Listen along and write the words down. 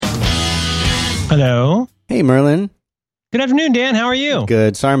Hello. Hey, Merlin. Good afternoon, Dan. How are you?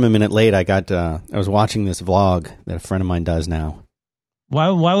 Good. Sorry I'm a minute late. I was watching this vlog that a friend of mine does now. Why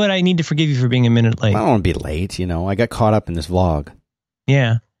would I need to forgive you for being a minute late? I don't want to be late, I got caught up in this vlog.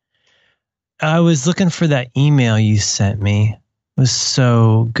 Yeah. I was looking for that email you sent me. It was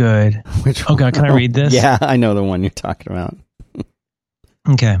so good. Which Oh, God, can I read this? Yeah, I know the one you're talking about.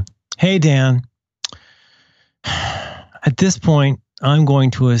 Okay. Hey, Dan. At this point, I'm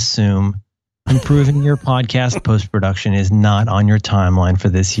going to assume improving your podcast post-production is not on your timeline for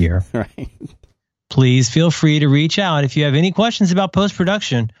this year. Right. Please feel free to reach out if you have any questions about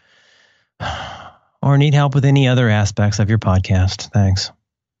post-production or need help with any other aspects of your podcast. Thanks.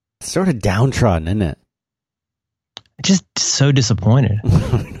 It's sort of downtrodden, isn't it? Just so disappointed.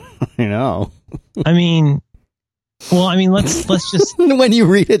 I know. Let's just... When you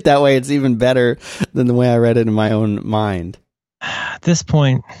read it that way, it's even better than the way I read it in my own mind. At this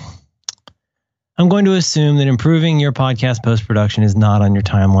point, I'm going to assume that improving your podcast post-production is not on your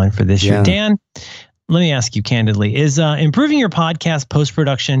timeline for this year. Dan, let me ask you candidly, is improving your podcast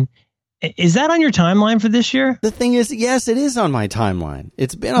post-production, is that on your timeline for this year? The thing is, yes, it is on my timeline.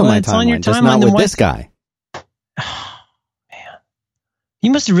 It's been on my timeline, on your just timeline, not with then this guy.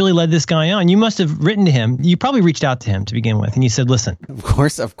 You must have really led this guy on. You must have written to him. You probably reached out to him to begin with, and you said, listen. Of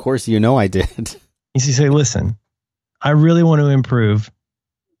course, I did. You say, listen, I really want to improve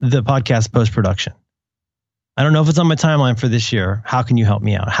the podcast post-production. I don't know if it's on my timeline for this year. How can you help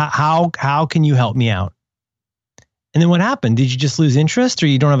me out? How can you help me out? And then what happened? Did you just lose interest, or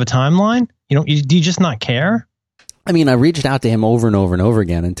you don't have a timeline? Do you just not care? I mean, I reached out to him over and over and over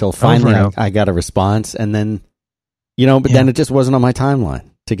again until finally I got a response, and then, then it just wasn't on my timeline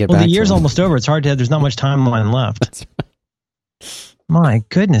to get back to him. The year's almost over. It's hard to have, there's not much timeline left. That's right. My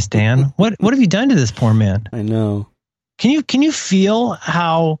goodness, Dan. What have you done to this poor man? I know. Can you feel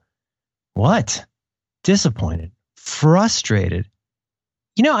how, disappointed, frustrated?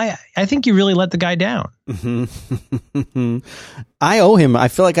 I think you really let the guy down. I owe him. I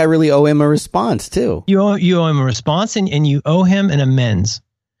feel like I really owe him a response too. You owe him a response, and you owe him an amends.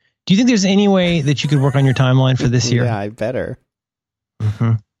 Do you think there's any way that you could work on your timeline for this year? Yeah, I better.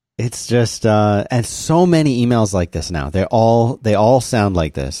 Mm-hmm. It's just, and so many emails like this now. They all sound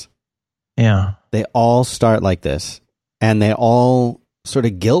like this. Yeah. They all start like this, and they all sort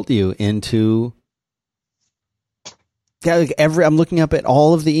of guilt you into. Yeah, I'm looking up at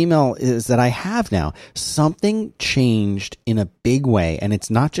all of the emails that I have now. Something changed in a big way, and it's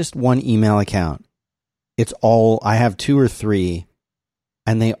not just one email account. It's all, I have 2 or 3,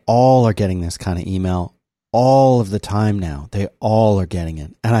 and they all are getting this kind of email all of the time now. They all are getting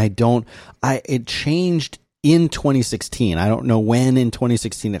it. And it changed in 2016. I don't know when in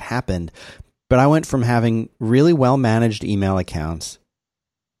 2016 it happened, but I went from having really well-managed email accounts,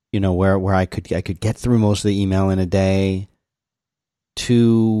 where I could get through most of the email in a day,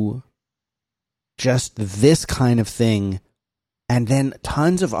 to just this kind of thing, and then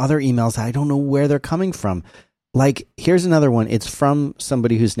tons of other emails that I don't know where they're coming from. Like, here's another one. It's from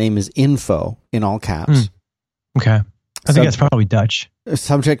somebody whose name is Info in all caps. Okay. I think that's probably Dutch.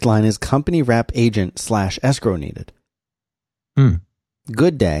 Subject line is company rep agent / escrow needed.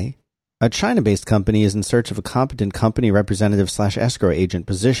 Good day. A China-based company is in search of a competent company representative / escrow agent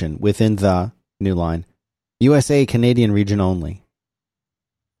position within the, new line, USA Canadian region only.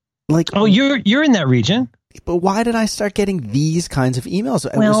 You're in that region. But why did I start getting these kinds of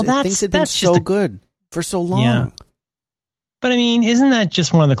emails? Things had been so good for so long. Yeah. But isn't that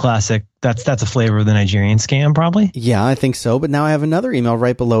just one of the classic, that's a flavor of the Nigerian scam, probably? Yeah, I think so. But now I have another email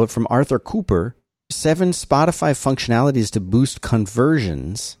right below it from Arthur Cooper. 7 Spotify functionalities to boost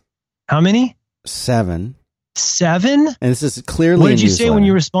conversions. How many? 7. 7? And this is clearly What did you say when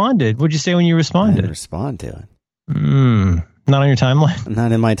you responded? What did you say when you responded? I didn't respond to it. Not on your timeline?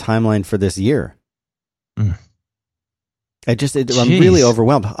 Not in my timeline for this year. I'm really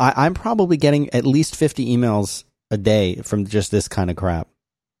overwhelmed. I'm probably getting at least 50 emails a day from just this kind of crap.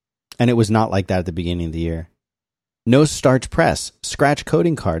 And it was not like that at the beginning of the year. No starch press. Scratch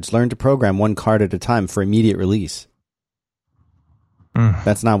coding cards. Learn to program 1 card at a time for immediate release.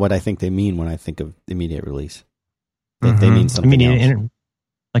 That's not what I think they mean when I think of immediate release. They mean something else.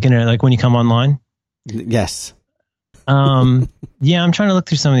 Like when you come online? Yes. Yeah, I'm trying to look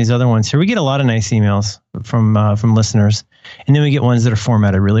through some of these other ones here. We get a lot of nice emails from listeners, and then we get ones that are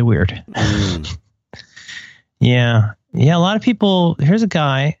formatted really weird. Yeah, a lot of people. Here's a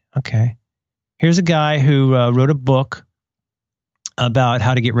guy. Okay, here's a guy who wrote a book about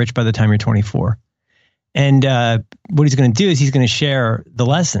how to get rich by the time you're 24. And what he's going to do is he's going to share the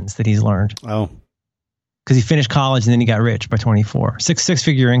lessons that he's learned. Oh. because he finished college and then he got rich by 24.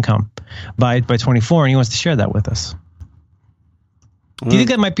 Six-figure income by 24, and he wants to share that with us. Do you think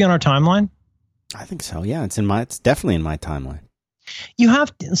that might be on our timeline? I think so. Yeah, it's definitely in my timeline. You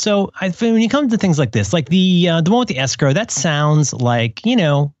have to, so when you come to things like this, like the one with the escrow, that sounds like,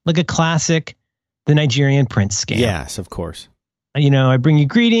 like a classic, the Nigerian prince scam. Yes, of course. I bring you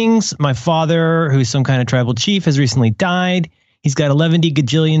greetings. My father, who's some kind of tribal chief, has recently died. He's got $11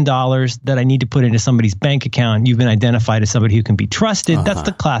 gajillion that I need to put into somebody's bank account. You've been identified as somebody who can be trusted. Uh-huh. That's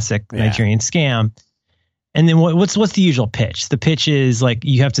the classic Nigerian scam. And then what's the usual pitch? The pitch is like,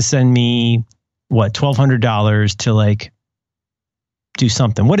 you have to send me $1,200 to like do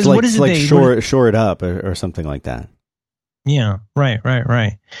something. What is it? Like shore it up or something like that. Yeah, right.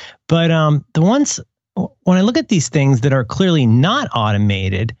 But the ones, when I look at these things that are clearly not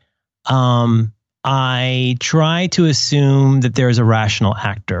automated, I try to assume that there is a rational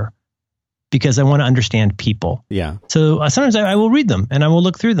actor because I want to understand people. Yeah. So sometimes I will read them and I will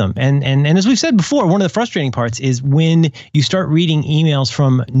look through them. And as we've said before, one of the frustrating parts is when you start reading emails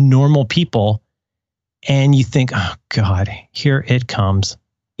from normal people and you think, oh God, here it comes,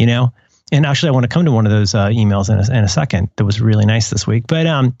 And actually, I want to come to one of those emails in a second. That was really nice this week. But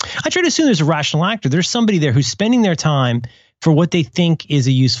I try to assume there's a rational actor. There's somebody there who's spending their time for what they think is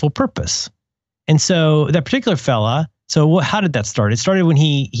a useful purpose. And so that particular fella, how did that start? It started when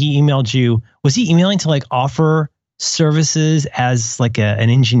he emailed you. Was he emailing to like offer services as like an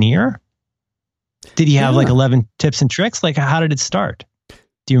engineer? Did he have like 11 tips and tricks? Like, how did it start?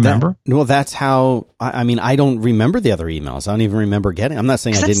 Do you remember? That's how. I don't remember the other emails. I don't even remember getting. I'm not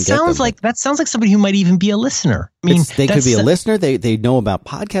saying I didn't get them. That sounds like somebody who might even be a listener. They could be a listener. They know about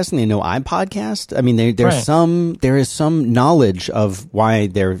podcasting. They know I podcast. There is some knowledge of why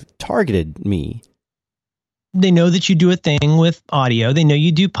they've targeted me. They know that you do a thing with audio. They know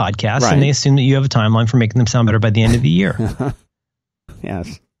you do podcasts, and they assume that you have a timeline for making them sound better by the end of the year.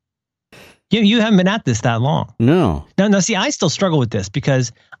 Yes. You haven't been at this that long. No. Now, see, I still struggle with this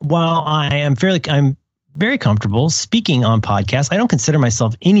because while I'm very comfortable speaking on podcasts, I don't consider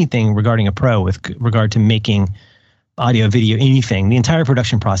myself anything regarding a pro with regard to making audio, video, anything. The entire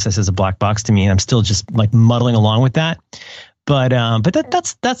production process is a black box to me, and I'm still just like muddling along with that. But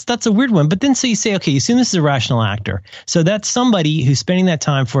that's a weird one. But then so you say, okay, you assume this is a rational actor. So that's somebody who's spending that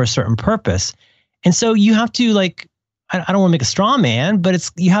time for a certain purpose. And so you have to like, I don't want to make a straw man,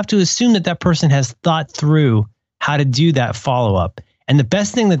 but you have to assume that person has thought through how to do that follow up. And the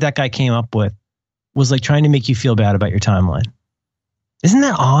best thing that guy came up with was like trying to make you feel bad about your timeline. Isn't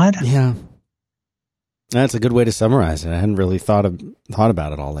that odd? Yeah. That's a good way to summarize it. I hadn't really thought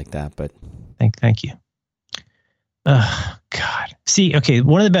about it all like that, but thank you. God. See, okay.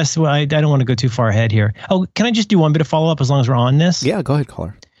 One of the best, I don't want to go too far ahead here. Oh, can I just do one bit of follow up as long as we're on this? Yeah, go ahead,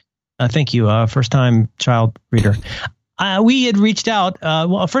 caller. Thank you. First time child reader. We had reached out.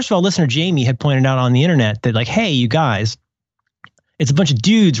 Well, first of all, listener Jamie had pointed out on the internet that like, hey, you guys, it's a bunch of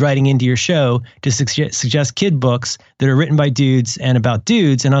dudes writing into your show to suggest kid books that are written by dudes and about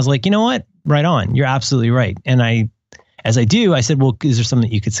dudes. And I was like, you know what? Right on. You're absolutely right. And as I said, well, is there something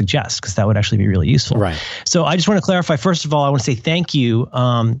that you could suggest? Because that would actually be really useful. Right. So I just want to clarify, first of all, I want to say thank you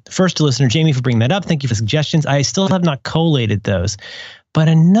first to listener Jamie for bringing that up. Thank you for suggestions. I still have not collated those. But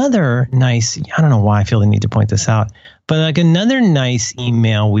another nice, I don't know why I feel the need to point this out, but like another nice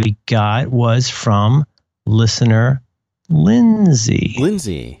email we got was from listener Lindsay.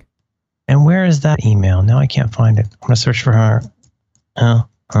 Lindsay. And where is that email? Now I can't find it. I'm going to search for her.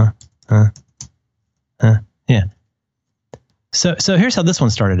 Yeah. So here's how this one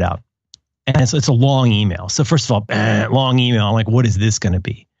started out. And it's a long email. So first of all, long email. I'm like, what is this going to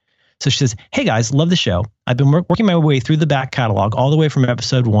be? So she says, hey guys, love the show. I've been working my way through the back catalog all the way from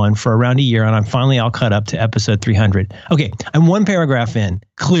episode 1 for around a year, and I'm finally all caught up to episode 300. Okay, I'm one paragraph in.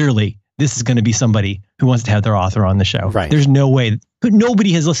 Clearly, this is going to be somebody who wants to have their author on the show. Right. There's no way.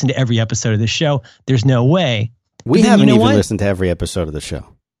 Nobody has listened to every episode of this show. There's no way. We haven't even listened to every episode of the show.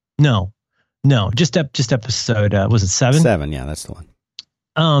 No, just episode, was it 7? 7, yeah, that's the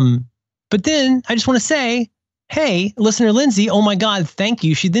one. But then I just want to say, hey, listener Lindsay, oh my God, thank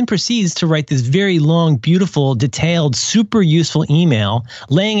you. She then proceeds to write this very long, beautiful, detailed, super useful email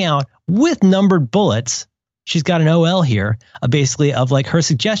laying out with numbered bullets. She's got an OL here, basically of like her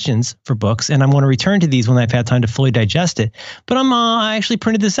suggestions for books. And I'm going to return to these when I've had time to fully digest it. But I actually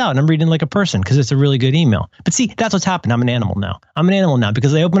printed this out and I'm reading like a person because it's a really good email. But see, that's what's happened. I'm an animal now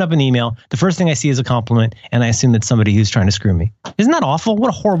because I open up an email. The first thing I see is a compliment and I assume that's somebody who's trying to screw me. Isn't that awful? What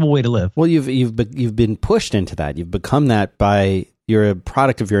a horrible way to live. Well, you've been pushed into that. You've become that you're a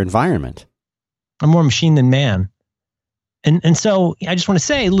product of your environment. I'm more machine than man. And so I just want to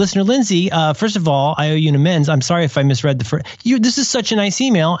say, listener Lindsay, first of all, I owe you an amends. I'm sorry if I misread the first. This is such a nice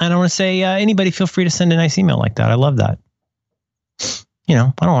email, and I want to say, anybody feel free to send a nice email like that. I love that. I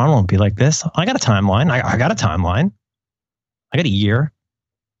don't want to be like this. I got a timeline. I got a timeline. I got a year.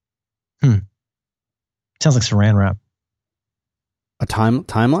 Sounds like Saran wrap. A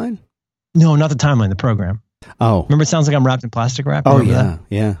timeline? No, not the timeline. The program. Oh, remember, it sounds like I'm wrapped in plastic wrap. Oh yeah.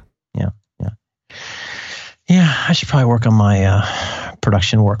 Yeah, I should probably work on my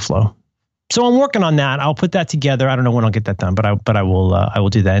production workflow. So I'm working on that. I'll put that together. I don't know when I'll get that done, but I will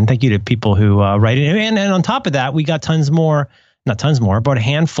do that. And thank you to people who write it. And on top of that, we got not tons more, but a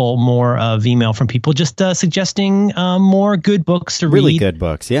handful more of email from people just suggesting more good books to read. Really good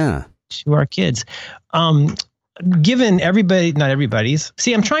books, yeah. To our kids. Given not everybody's.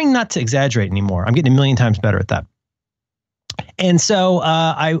 See, I'm trying not to exaggerate anymore. I'm getting a million times better at that. And so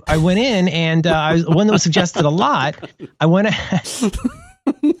I went in, and one that was suggested a lot. I went ahead.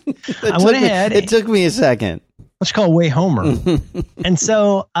 It took me a second. Let's call it Way Homer. And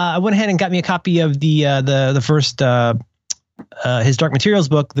so I went ahead and got me a copy of the first his Dark Materials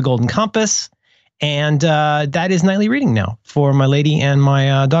book, The Golden Compass, and that is nightly reading now for my lady and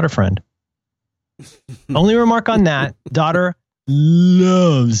my daughter friend. Only remark on that: daughter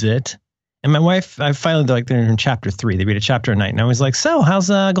loves it. And my wife, I finally, they're in chapter 3. They read a chapter a night. And I was like, so how's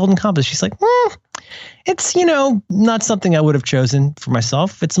Golden Compass? She's like, it's, not something I would have chosen for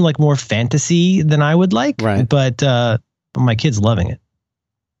myself. It's like more fantasy than I would like. Right. But my kid's loving it.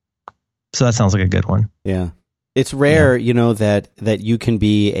 So that sounds like a good one. Yeah. It's rare, that you can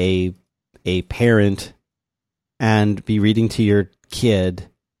be a parent and be reading to your kid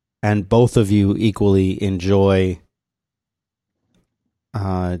and both of you equally enjoy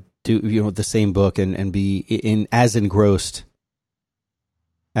the same book and be as engrossed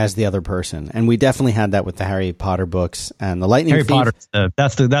as the other person. And we definitely had that with the Harry Potter books and the Lightning Thief. Harry Potter,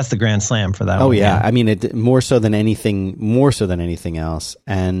 that's the grand slam for that. Oh one, yeah. I mean, it more so than anything else.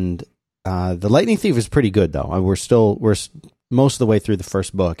 And the Lightning Thief is pretty good though. We're most of the way through the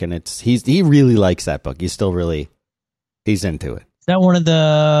first book, and he really likes that book. He's into it. Is that one of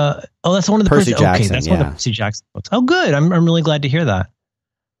the? Oh, that's one of the Percy Jackson. Okay, that's one of the Percy Jackson books. Oh, good. I'm really glad to hear that.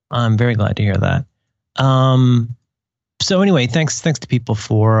 I'm very glad to hear that. So anyway, thanks to people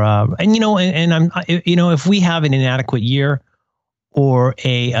for I'm if we have an inadequate year or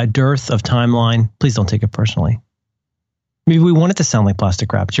a dearth of timeline, please don't take it personally. Maybe we want it to sound like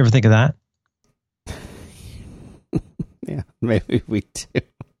plastic wrap. Did you ever think of that? Yeah, maybe we do.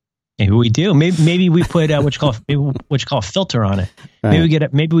 Maybe we do. Maybe we put what you call a filter on it. Right.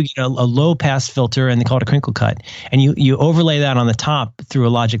 Maybe we get a low pass filter, and they call it a crinkle cut, and you overlay that on the top through a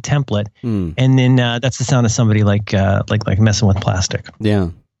Logic template, and then that's the sound of somebody like messing with plastic. Yeah,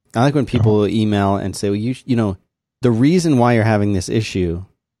 I like when people email and say, well, the reason why you're having this issue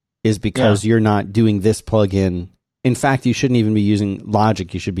is because you're not doing this plugin. In fact, you shouldn't even be using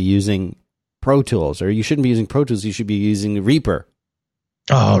Logic. You should be using Pro Tools, or you shouldn't be using Pro Tools. You should be using Reaper.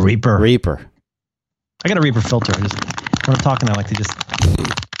 Oh, Reaper. I got a Reaper filter. When I'm talking, I like to just...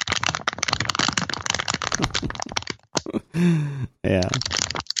 Yeah.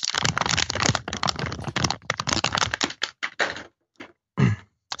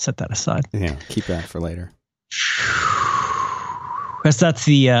 Set that aside. Yeah, keep that for later. That's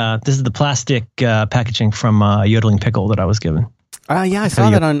this is the plastic packaging from Yodeling Pickle that I was given. Yeah, I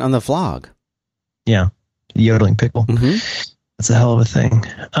saw that on the vlog. Yeah, Yodeling Pickle. Mm-hmm. That's a hell of a thing.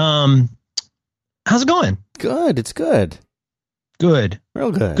 How's it going? Good. It's good. Good.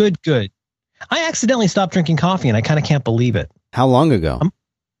 Real good. Good. I accidentally stopped drinking coffee, and I kind of can't believe it. How long ago?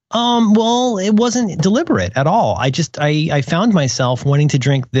 Well, it wasn't deliberate at all. I found myself wanting to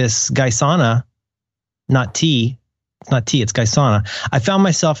drink this Gaisana, not tea. It's not tea, it's Gaisana. I found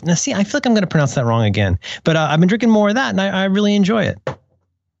myself, I feel like I'm going to pronounce that wrong again, but I've been drinking more of that, and I really enjoy it.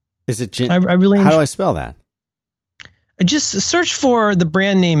 Is it gin? I really How do I spell that? Just search for, the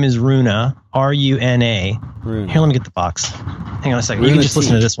brand name is Runa, Runa. Runa. Here, let me get the box. Hang on a second. Runa you can just tea.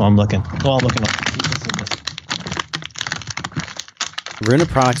 listen to this while I'm looking. While I'm looking up. Runa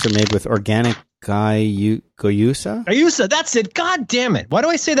products are made with organic Guayusa? Guayusa, that's it. God damn it. Why do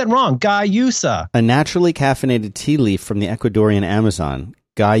I say that wrong? Guayusa. A naturally caffeinated tea leaf from the Ecuadorian Amazon.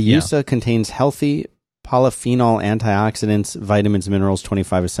 Guayusa contains healthy polyphenol antioxidants, vitamins, minerals,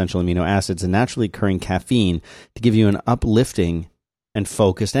 25 essential amino acids, and naturally occurring caffeine to give you an uplifting and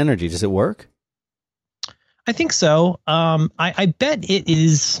focused energy. Does it work? I think so. I bet it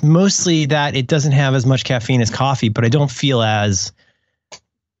is mostly that it doesn't have as much caffeine as coffee, but I don't feel as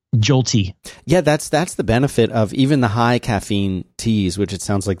jolty. Yeah, that's the benefit of even the high caffeine teas, which it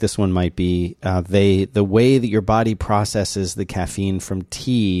sounds like this one might be. The way that your body processes the caffeine from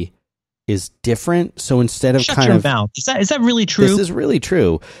tea is different. So instead of Shut your mouth. Is that really true? This is really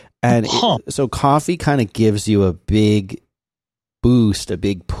true. And so coffee kind of gives you a big boost, a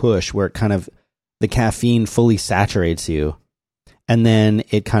big push where it kind of the caffeine fully saturates you. And then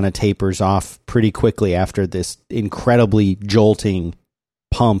it kind of tapers off pretty quickly after this incredibly jolting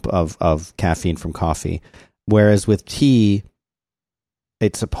pump of caffeine from coffee. Whereas with tea,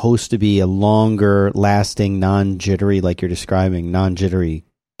 it's supposed to be a longer lasting, non-jittery, like you're describing, non-jittery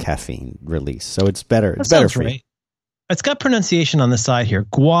caffeine release. So it's better. It's better for you. It's got pronunciation on the side here.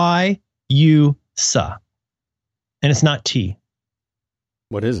 Guayusa. And it's not tea.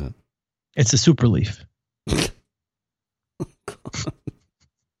 What is it? It's a super leaf.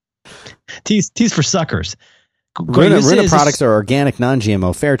 Tea's for suckers. Runa products are organic,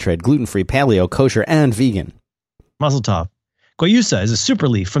 non-GMO, fair trade, gluten-free, paleo, kosher, and vegan. Mazel tov. Guayusa is a super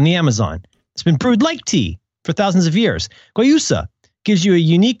leaf from the Amazon. It's been brewed like tea for thousands of years. Guayusa gives you a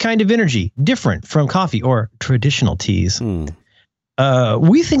unique kind of energy, different from coffee or traditional teas.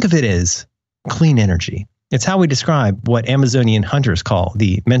 We think of it as clean energy. It's how we describe what Amazonian hunters call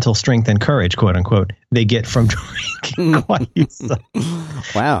the mental strength and courage, quote unquote, they get from drinking Guayusa.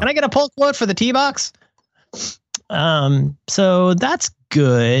 Wow. Can I get a pull quote for the tea box? So that's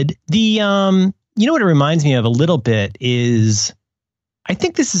good. You know what it reminds me of a little bit is, I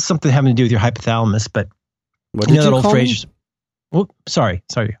think this is something having to do with your hypothalamus, but what did you that old call phrase? Sorry,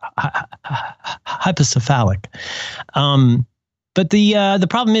 hypocephalic. But the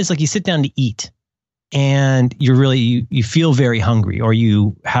problem is, like, you sit down to eat and you feel very hungry, or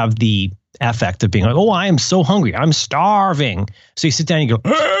you have the affect of being like, oh, I am so hungry, I'm starving. So you sit down and you go,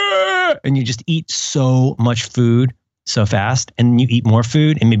 Arr! And you just eat so much food so fast, and you eat more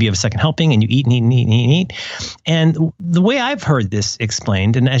food, and maybe you have a second helping, and you eat and eat and eat and eat and eat. And the way I've heard this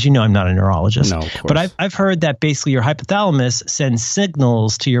explained, and as you know, I'm not a neurologist, but I've heard that basically your hypothalamus sends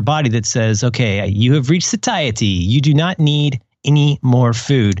signals to your body that says, okay, you have reached satiety. You do not need any more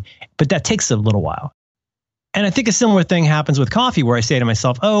food. But that takes a little while. And I think a similar thing happens with coffee, where I say to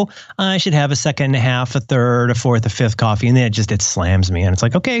myself, oh, I should have a second and a half, a third, a fourth, a fifth coffee. And then it slams me. And it's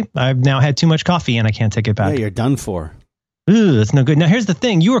like, okay, I've now had too much coffee and I can't take it back. Yeah, you're done for. Ooh, that's no good. Now, here's the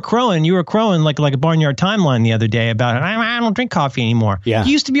thing. You were crowing like a Barnyard Timeline the other day about it. I don't drink coffee anymore. Yeah.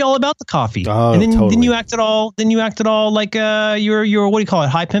 You used to be all about the coffee. Oh, and then, totally. Then you acted all like you're what do you call it?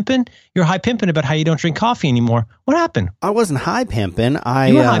 High pimping? You're high pimping about how you don't drink coffee anymore. What happened? I wasn't high pimping.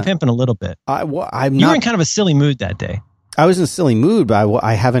 You were high pimping a little bit. You were in kind of a silly mood that day. I was in a silly mood, but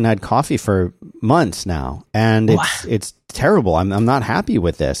I haven't had coffee for months now, and it's terrible. I'm not happy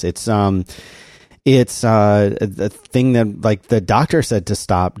with this. It's the thing that, like, the doctor said to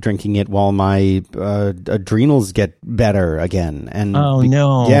stop drinking it while my adrenals get better again. And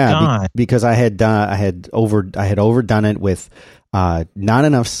because I had overdone it with not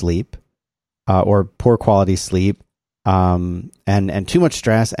enough sleep or poor quality sleep, and too much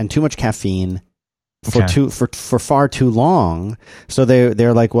stress and too much caffeine for far too long. So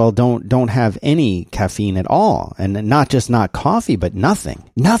they're like, well, don't have any caffeine at all, and not just not coffee, but nothing.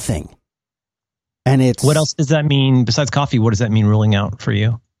 And what else does that mean besides coffee? What does that mean ruling out for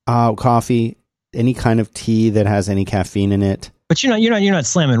you? Coffee, any kind of tea that has any caffeine in it. But you're not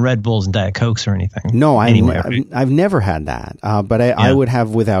slamming Red Bulls and Diet Cokes or anything. No, I've never had that. But I would have,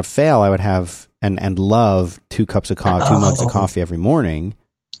 without fail, I would have and love 2 cups of coffee, 2 mugs of coffee every morning.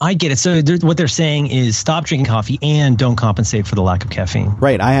 I get it. So what they're saying is stop drinking coffee and don't compensate for the lack of caffeine.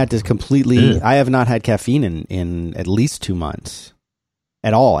 Right. I had to completely. I have not had caffeine in at least 2 months.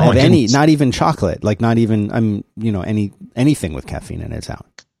 At all. Have any, not even chocolate, like not even, anything with caffeine in it's out.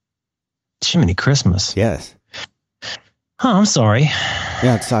 Jiminy Christmas. Yes. Oh, I'm sorry.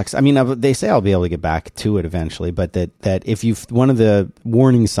 Yeah, it sucks. I mean, they say I'll be able to get back to it eventually, but that if one of the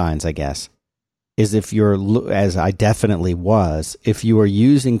warning signs, I guess, is if you're, as I definitely was, if you are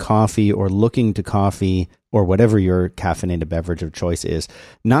using coffee or looking to coffee or whatever your caffeinated beverage of choice is,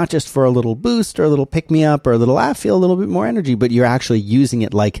 not just for a little boost or a little pick-me-up or a little, I feel a little bit more energy, but you're actually using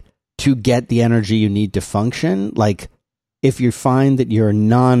it like to get the energy you need to function. Like if you find that you're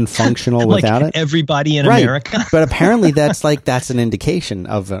non-functional without it. Everybody in America. But apparently that's an indication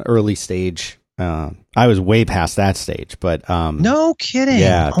of an early stage. I was way past that stage, but no kidding.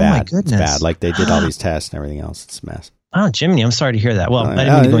 Yeah, my goodness, it's bad. Like they did all these tests and everything else. It's a mess. Oh, Jiminy, I'm sorry to hear that. Well, I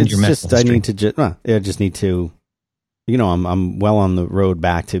didn't mean to go into your medical history. I just need to, I'm well on the road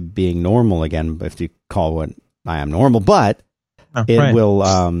back to being normal again, if you call what I am normal. But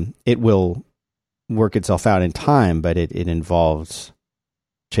it will work itself out in time. But it involves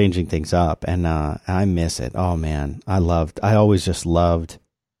changing things up, and I miss it. Oh man, I always just loved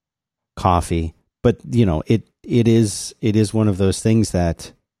coffee, but it is one of those things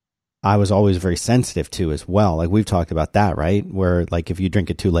that I was always very sensitive to as well. Like we've talked about that, right? Where like if you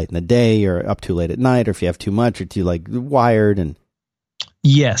drink it too late in the day or up too late at night, or if you have too much or too like wired, and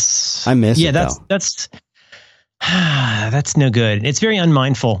yes, I miss it. That's no good. It's very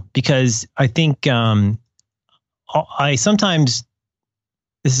unmindful because I think I sometimes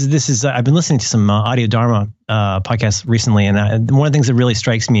this is I've been listening to some Audio Dharma podcasts recently, and one of the things that really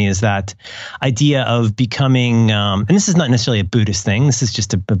strikes me is that idea of becoming, and this is not necessarily a Buddhist thing, this is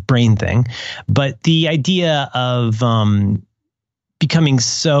just a brain thing, but the idea of becoming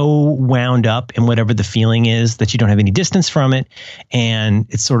so wound up in whatever the feeling is that you don't have any distance from it. And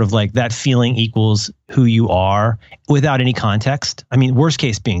it's sort of like that feeling equals who you are without any context. I mean, worst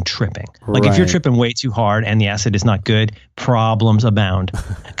case being tripping. Like if you're tripping way too hard and the acid is not good, problems abound.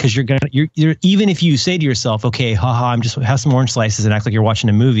 Because you're even if you say to yourself, okay, I'm just have some orange slices and act like you're watching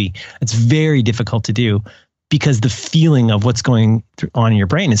a movie, it's very difficult to do because the feeling of what's going on in your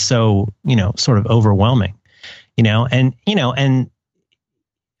brain is so, sort of overwhelming, and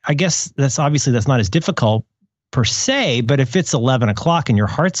I guess that's not as difficult per se, but if it's 11 o'clock and your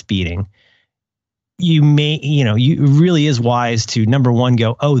heart's beating, you really is wise to, number one,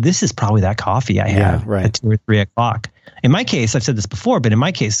 go, oh, this is probably that coffee I had at 2 or 3 o'clock. In my case, I've said this before, but in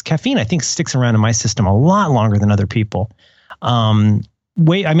my case, caffeine, I think sticks around in my system a lot longer than other people.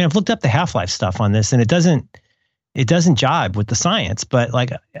 I've looked up the half-life stuff on this and it doesn't jibe with the science, but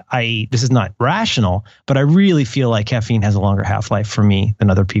this is not rational, but I really feel like caffeine has a longer half-life for me than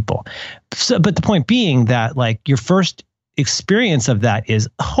other people. So, but the point being that your first experience of that is,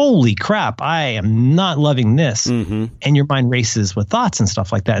 holy crap, I am not loving this. Mm-hmm. And your mind races with thoughts and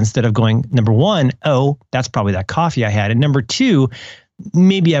stuff like that instead of going, number one, oh, that's probably that coffee I had. And number two,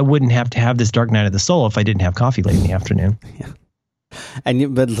 maybe I wouldn't have to have this dark night of the soul if I didn't have coffee late in the afternoon. Yeah.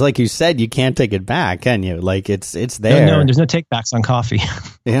 But like you said, you can't take it back, can you? Like it's there. No, there's no take backs on coffee.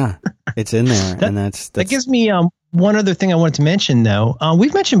 Yeah, it's in there, and that gives me one other thing I wanted to mention though.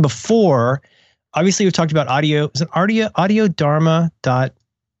 We've mentioned before. Obviously, we've talked about audio. Is it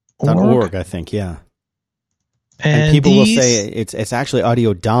audiodharma.org? I think, yeah. And people will say it's actually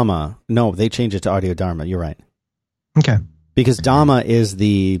Audio Dhamma. No, they changed it to Audio Dharma. You're right. Okay. Because Dhamma is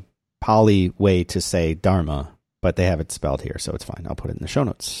the Pali way to say Dharma. But they have it spelled here, so it's fine. I'll put it in the show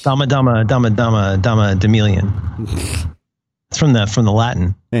notes. Dhamma, Damilian. It's from the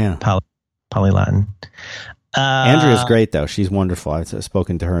Latin. Yeah. Pali Latin. Andrea's great, though. She's wonderful. I've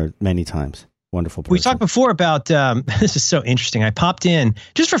spoken to her many times. Wonderful person. We talked before about, this is so interesting. I popped in,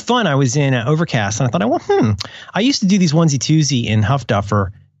 just for fun, I was in Overcast, and I thought, I used to do these onesie-twosie in Huffduffer,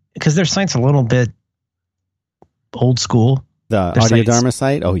 because their site's a little bit old school. The Audio Dharma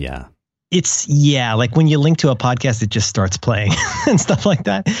site? Oh, yeah. It's like when you link to a podcast, it just starts playing and stuff like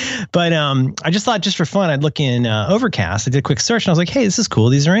that. But I just thought, just for fun, I'd look in Overcast. I did a quick search and I was like, hey, this is cool.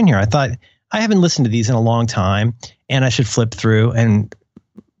 These are in here. I thought I haven't listened to these in a long time and I should flip through. And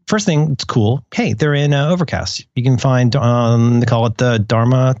first thing, it's cool. Hey, they're in Overcast. You can find, they call it the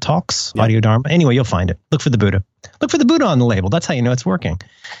Dharma Talks, Audio Dharma. Anyway, you'll find it. Look for the Buddha. Look for the Buddha on the label. That's how you know it's working.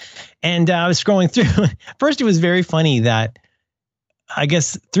 And I was scrolling through. First, it was very funny that I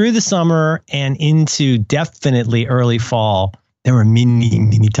guess through the summer and into definitely early fall, there were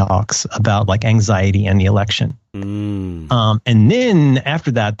many talks about anxiety and the election. And then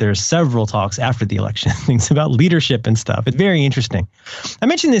after that, there's several talks after the election, things about leadership and stuff. It's very interesting. I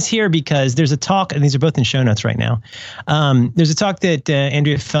mention this here because there's a talk, and these are both in show notes right now. There's a talk that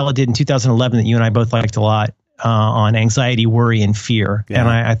Andrea Fella did in 2011 that you and I both liked a lot. On anxiety, worry, and fear. Yeah. And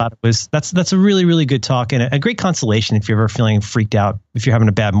I thought that's a really, really good talk and a great consolation if you're ever feeling freaked out, if you're having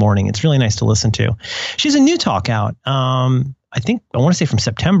a bad morning. It's really nice to listen to. She has a new talk out, I want to say from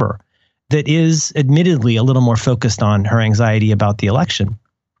September, that is admittedly a little more focused on her anxiety about the election.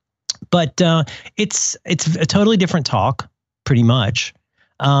 But it's a totally different talk, pretty much.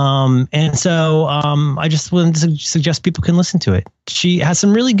 And so I just wanted to suggest people can listen to it. She has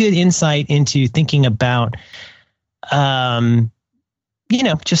some really good insight into thinking about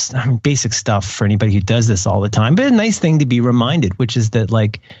just basic stuff for anybody who does this all the time, but a nice thing to be reminded, which is that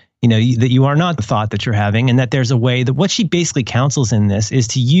that you are not the thought that you're having, and that there's a way that what she basically counsels in this is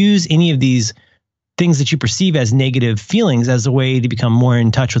to use any of these things that you perceive as negative feelings as a way to become more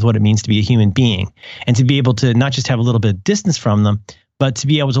in touch with what it means to be a human being, and to be able to not just have a little bit of distance from them, but to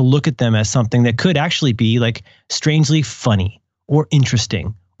be able to look at them as something that could actually be strangely funny or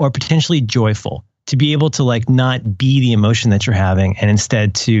interesting or potentially joyful, to be able to not be the emotion that you're having, and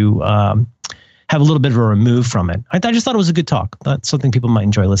instead to have a little bit of a remove from it. I just thought it was a good talk. That's something people might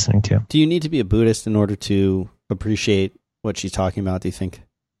enjoy listening to. Do you need to be a Buddhist in order to appreciate what she's talking about, do you think?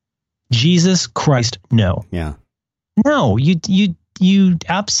 Jesus Christ, no. Yeah. No, you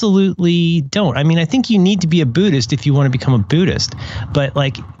absolutely don't. I mean, I think you need to be a Buddhist if you want to become a Buddhist. But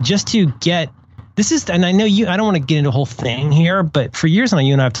like, just to get this is, and I know I don't want to get into a whole thing here, but for years now,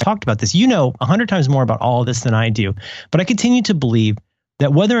 you and I have talked about this. You know 100 times more about all of this than I do. But I continue to believe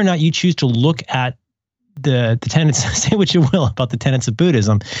that whether or not you choose to look at the tenets, say what you will about the tenets of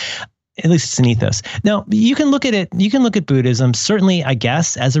Buddhism, at least it's an ethos. Now, you can look at it. You can look at Buddhism, certainly, I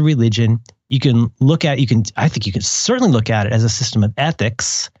guess, as a religion. I think you can certainly look at it as a system of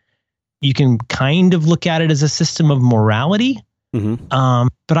ethics. You can kind of look at it as a system of morality. Mm-hmm.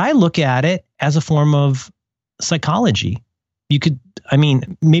 But I look at it as a form of psychology.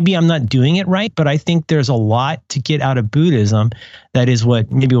 Maybe I'm not doing it right, but I think there's a lot to get out of Buddhism that is what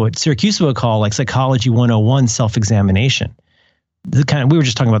Syracuse would call like psychology 101 self-examination. We were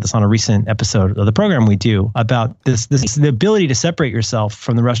just talking about this on a recent episode of the program we do about this the ability to separate yourself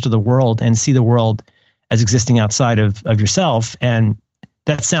from the rest of the world and see the world as existing outside of yourself. And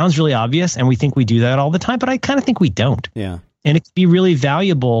that sounds really obvious, and we think we do that all the time, but I kind of think we don't. Yeah. And it can be really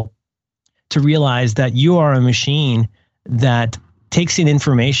valuable to realize that you are a machine that takes in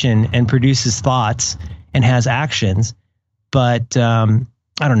information and produces thoughts and has actions. But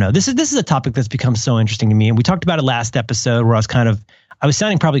I don't know. This is a topic that's become so interesting to me. And we talked about it last episode where I was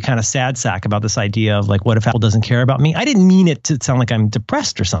sounding probably kind of sad sack about this idea of like, what if Apple doesn't care about me? I didn't mean it to sound like I'm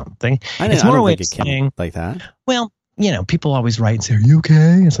depressed or something. It's more a way of saying like that. Well, people always write and say, "Are you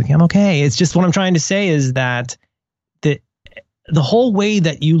okay?" It's like, I'm okay. It's just what I'm trying to say is that the whole way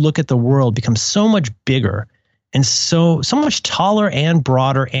that you look at the world becomes so much bigger and so much taller and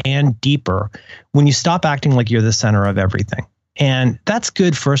broader and deeper when you stop acting like you're the center of everything. And that's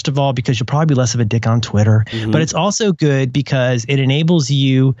good, first of all, because you'll probably be less of a dick on Twitter. Mm-hmm. But it's also good because it enables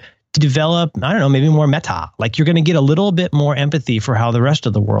you to develop, I don't know, maybe more meta. Like you're going to get a little bit more empathy for how the rest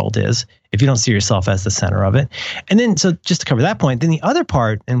of the world is if you don't see yourself as the center of it. And then, so just to cover that point, then the other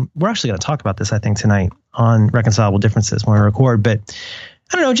part, and we're actually going to talk about this, I think, tonight on Reconcilable Differences when we record, but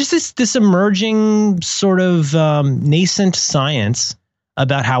I don't know, just this emerging sort of nascent science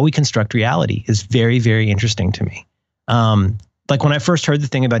about how we construct reality is very, very interesting to me. Like when I first heard the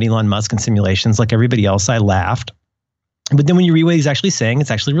thing about Elon Musk and simulations, like everybody else, I laughed. But then when you read what he's actually saying, it's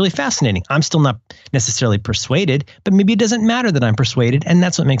actually really fascinating. I'm still not necessarily persuaded, but maybe it doesn't matter that I'm persuaded. And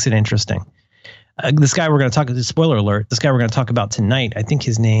that's what makes it interesting. This guy we're going to talk, spoiler alert, this guy we're going to talk about tonight, I think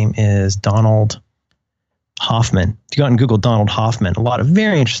his name is Donald Hoffman. If you go out and Google Donald Hoffman, a lot of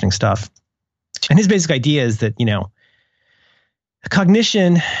very interesting stuff. And his basic idea is that,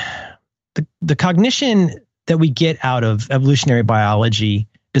 cognition, the cognition that we get out of evolutionary biology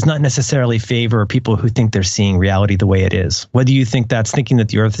does not necessarily favor people who think they're seeing reality the way it is. Whether you think that's thinking that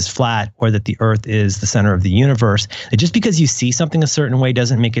the earth is flat or that the earth is the center of the universe, that just because you see something a certain way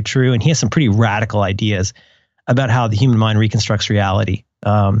doesn't make it true. And he has some pretty radical ideas about how the human mind reconstructs reality.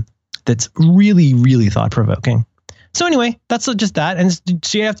 That's really, really thought-provoking. So anyway, that's just that. And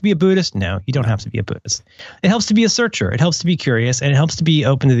so you have to be a Buddhist? No, you don't have to be a Buddhist. It helps to be a searcher. It helps to be curious, and it helps to be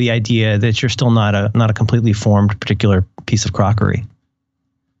open to the idea that you're still not a completely formed particular piece of crockery.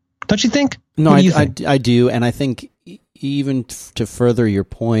 Don't you think? No, I do. And I think even to further your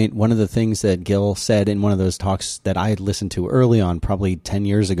point, one of the things that Gil said in one of those talks that I had listened to early on, probably 10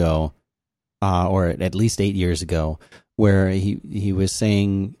 years ago, or at least 8 years ago, where he was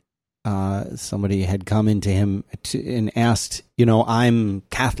saying somebody had come into him and asked, I'm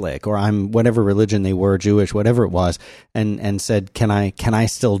Catholic or I'm whatever religion they were, Jewish, whatever it was, and said, can I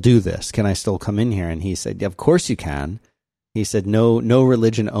still do this? Can I still come in here? And he said, of course you can. He said, no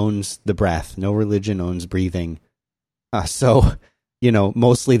religion owns the breath. No religion owns breathing. So,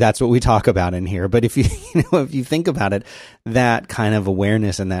 mostly that's what we talk about in here. But if you think about it, that kind of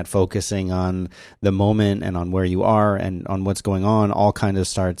awareness and that focusing on the moment and on where you are and on what's going on all kind of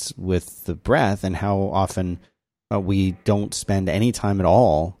starts with the breath and how often we don't spend any time at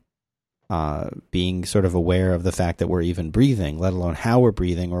all being sort of aware of the fact that we're even breathing, let alone how we're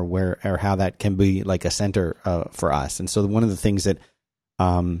breathing or how that can be like a center for us. And so one of the things that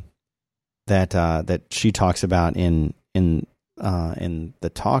that she talks about in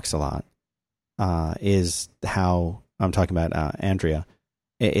the talks a lot is how I'm talking about Andrea,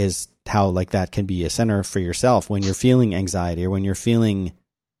 is how like that can be a center for yourself when you're feeling anxiety or when you're feeling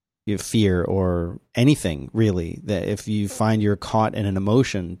fear or anything really, that if you find you're caught in an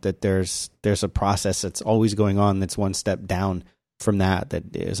emotion, that there's a process that's always going on that's one step down from that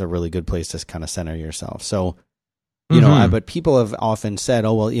is a really good place to kind of center yourself. So You know, but people have often said,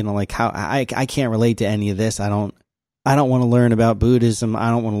 "Oh, well, you know, like how I can't relate to any of this. I don't want to learn about Buddhism. I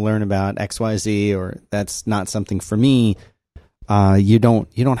don't want to learn about XYZ, or that's not something for me." You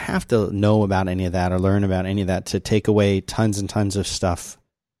don't have to know about any of that or learn about any of that to take away tons and tons of stuff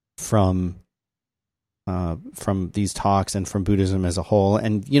from these talks and from Buddhism as a whole.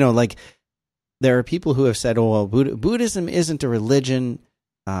 And you know, like there are people who have said, "Oh, well, Buddhism isn't a religion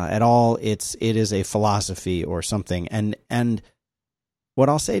at all. It is a philosophy or something." And what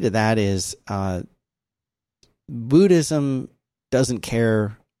I'll say to that is, Buddhism doesn't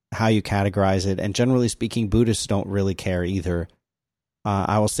care how you categorize it, and generally speaking, Buddhists don't really care either.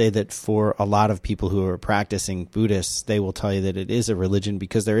 I will say that for a lot of people who are practicing Buddhists, they will tell you that it is a religion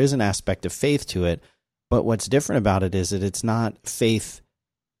because there is an aspect of faith to it. But what's different about it is that it's not faith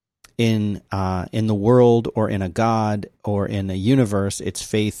in the world or in a God or in a universe. It's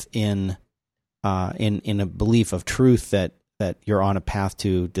faith in a belief of truth that you're on a path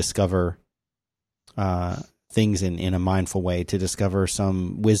to discover things in a mindful way, to discover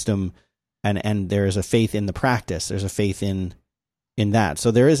some wisdom, and there is a faith in the practice. There's a faith in that. So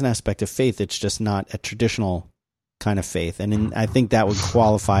there is an aspect of faith. It's just not a traditional kind of faith. And I think that would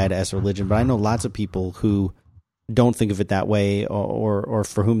qualify it as religion. But I know lots of people who don't think of it that way, or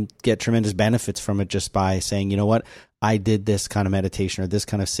for whom get tremendous benefits from it just by saying, you know what, I did this kind of meditation or this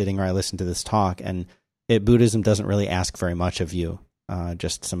kind of sitting, or I listened to this talk. And Buddhism doesn't really ask very much of you,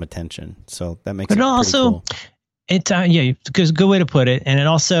 just some attention. So that makes it also cool. It's a good way to put it. And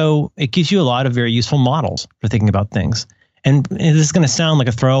it gives you a lot of very useful models for thinking about things. And this is going to sound like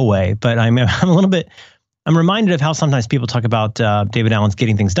a throwaway, but I'm reminded of how sometimes people talk about David Allen's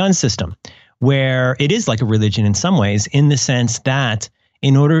Getting Things Done system, where it is like a religion in some ways, in the sense that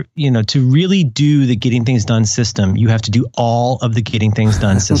in order, to really do the Getting Things Done system, you have to do all of the Getting Things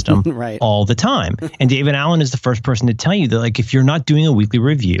Done system right. all the time. And David Allen is the first person to tell you that, like, if you're not doing a weekly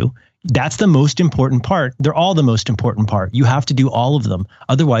review, that's the most important part. They're all the most important part. You have to do all of them.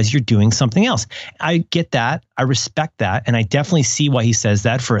 Otherwise, you're doing something else. I get that. I respect that. And I definitely see why he says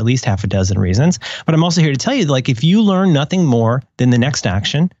that for at least half a dozen reasons. But I'm also here to tell you, like, if you learn nothing more than the next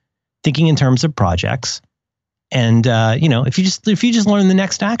action, thinking in terms of projects, and, if you just learn the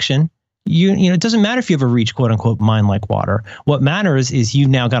next action, it doesn't matter if you ever reach quote unquote mind like water. What matters is you've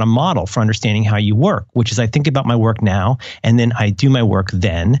now got a model for understanding how you work, which is I think about my work now, and then I do my work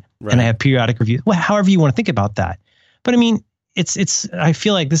then, right. And I have periodic reviews. Well, however you want to think about that. But I mean, I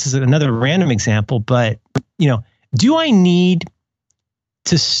feel like this is another random example, but do I need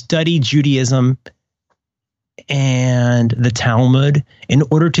to study Judaism and the Talmud in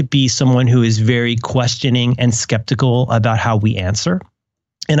order to be someone who is very questioning and skeptical about how we answer?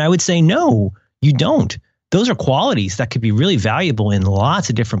 And I would say, no, you don't. Those are qualities that could be really valuable in lots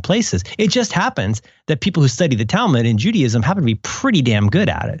of different places. It just happens that people who study the Talmud in Judaism happen to be pretty damn good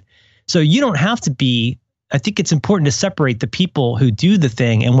at it. So you don't have to be. I think it's important to separate the people who do the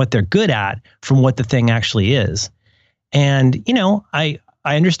thing and what they're good at from what the thing actually is. And,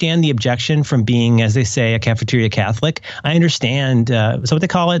 I understand the objection from being, as they say, a cafeteria Catholic. I understand. Is that what they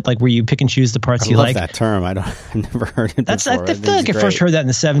call it? Like where you pick and choose the parts you like? I love that term. I've never heard it before. I feel like I first heard that in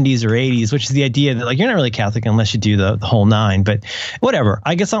the 70s or 80s, which is the idea that, like, you're not really Catholic unless you do the whole nine. But whatever.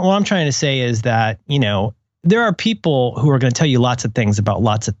 I guess what I'm trying to say is that, there are people who are going to tell you lots of things about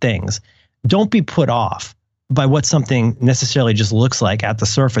lots of things. Don't be put off by what something necessarily just looks like at the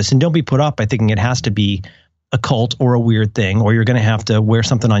surface. And don't be put off by thinking it has to be a cult or a weird thing, or you're going to have to wear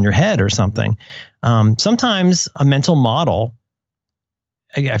something on your head or something. Sometimes a mental model,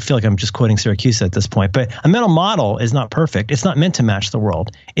 I feel like I'm just quoting Syracuse at this point, but a mental model is not perfect. It's not meant to match the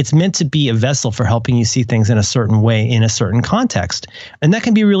world. It's meant to be a vessel for helping you see things in a certain way, in a certain context. And that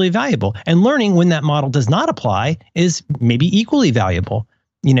can be really valuable. And learning when that model does not apply is maybe equally valuable.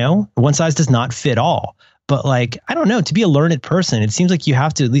 One size does not fit all. But I don't know, to be a learned person, it seems like you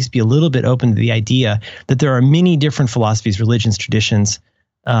have to at least be a little bit open to the idea that there are many different philosophies, religions, traditions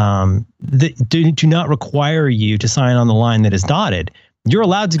that do not require you to sign on the line that is dotted. You're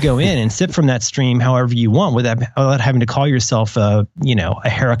allowed to go in and sip from that stream however you want without having to call yourself a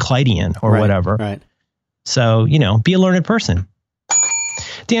Heraclitean or whatever. Right. So, be a learned person.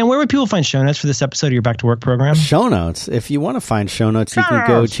 Dan, where would people find show notes for this episode of your Back to Work program? Show notes. If you want to find show notes, you can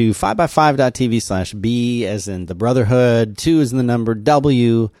go to 5by5.tv/B as in the Brotherhood, 2 as in the number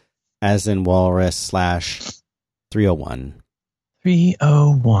W as in Walrus /301.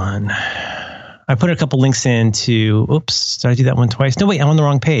 301. I put a couple links in to, oops, did I do that one twice? No, wait, I'm on the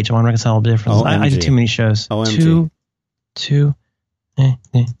wrong page. I'm on Reconcilable Differences. I did too many shows. OMG.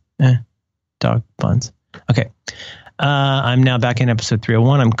 Dog buns. Okay. I'm now back in episode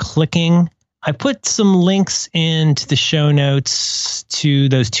 301. I'm clicking I put some links into the show notes to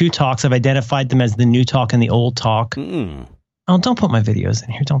those two talks. I've identified them as the new talk and the old talk. Oh, don't put my videos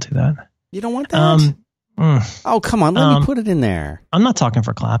in here. Don't do that. You don't want that? Oh, come on. Let me put it in there. I'm not talking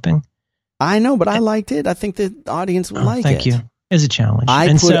for clapping. I know, but I liked it. I think the audience would like it. Thank you. It's a challenge.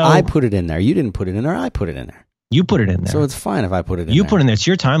 I put it in there. You didn't put it in there. I put it in there. You put it in there. So it's fine if I put it in there. You put it in there. It's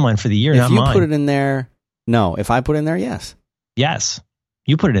your timeline for the year, not mine. If you put it in there, no. If I put it in there, yes. Yes.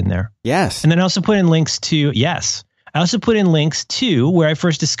 You put it in there. Yes. And then I also put in links to, yes. I also put in links to where I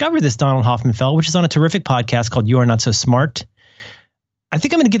first discovered this Donald Hoffman fellow, which is on a terrific podcast called You Are Not So Smart. I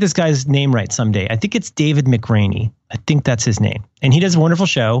think I'm going to get this guy's name right someday. I think it's David McRaney. I think that's his name. And he does a wonderful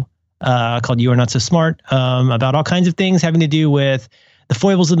show called You Are Not So Smart about all kinds of things having to do with the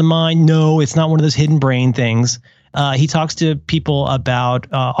foibles of the mind. No, it's not one of those hidden brain things. He talks to people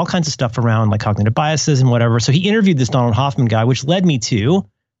about all kinds of stuff around like cognitive biases and whatever. So he interviewed this Donald Hoffman guy, which led me to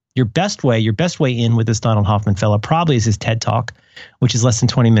your best way in with this Donald Hoffman fellow probably is his TED Talk, which is less than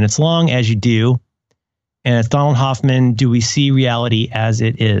 20 minutes long, as you do. And it's Donald Hoffman, Do We See Reality as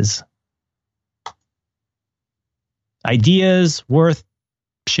It Is? Ideas worth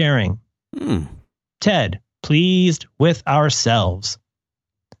sharing. Ted, pleased with ourselves.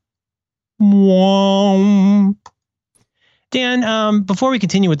 Dan, before we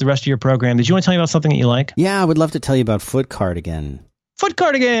continue with the rest of your program, did you want to tell me about something that you like? Yeah, I would love to tell you about Foot Cardigan. Foot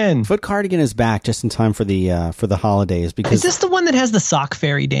Cardigan! Foot Cardigan is back just in time for the holidays. Because is this the one that has the sock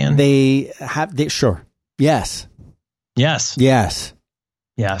fairy, Dan? Sure. Yes. Yes. Yes.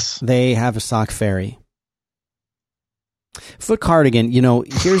 Yes. They have a sock fairy. Foot Cardigan,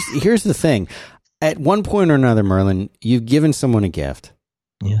 here's the thing. At one point or another, Merlin, you've given someone a gift.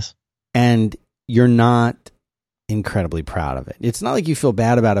 Yes. And you're not incredibly proud of it. It's not like you feel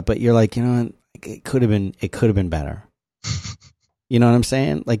bad about it, but you're like, it could have been better. You know what I'm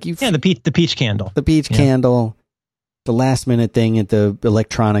saying? Like the peach candle. The peach candle, the last minute thing at the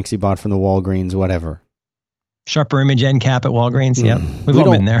electronics you bought from the Walgreens, whatever. Sharper image end cap at Walgreens. Yep. We've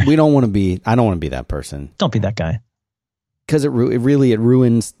all been there. I don't want to be that person. Don't be that guy. Because it'll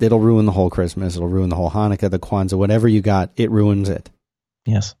ruin the whole Christmas. It'll ruin the whole Hanukkah, the Kwanzaa, whatever you got, it ruins it.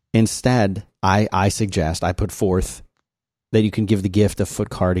 Yes. Instead, I suggest, I put forth that you can give the gift of Foot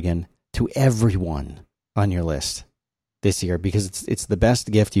Cardigan to everyone on your list this year because it's the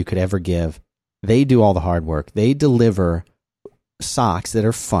best gift you could ever give. They do all the hard work. They deliver socks that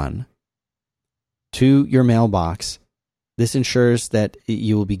are fun to your mailbox. This ensures that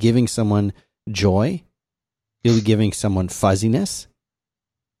you will be giving someone joy, you'll be giving someone fuzziness,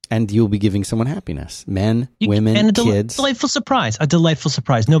 and you'll be giving someone happiness. Men, women, and kids. Delightful surprise. A delightful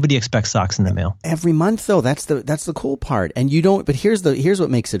surprise. Nobody expects socks in the mail. Every month, though, that's the cool part. And you don't. But here's what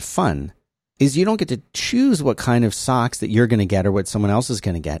makes it fun: is you don't get to choose what kind of socks that you're going to get or what someone else is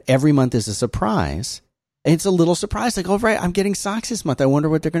going to get. Every month is a surprise. And it's a little surprise, like, oh right, I'm getting socks this month. I wonder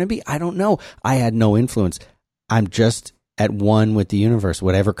what they're going to be. I don't know. I had no influence. I'm just at one with the universe.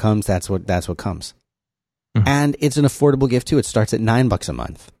 Whatever comes, that's what comes. Mm-hmm. And it's an affordable gift too. It starts at $9 a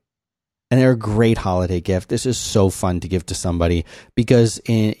month. And they're a great holiday gift. This is so fun to give to somebody because,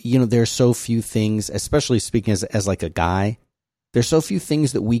 there are so few things, especially speaking as like a guy, there's so few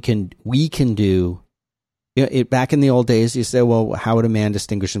things that we can do. Back in the old days, you say, well, how would a man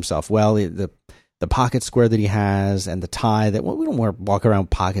distinguish himself? Well, the pocket square that he has and the tie that, well, we don't walk around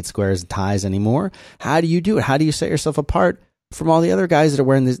pocket squares and ties anymore. How do you do it? How do you set yourself apart from all the other guys that are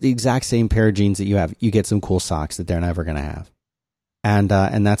wearing the exact same pair of jeans that you have? You get some cool socks that they're never going to have. And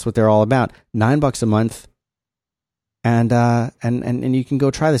that's what they're all about. $9 a month. And you can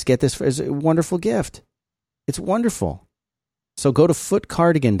go try this. Get this as a wonderful gift. It's wonderful. So go to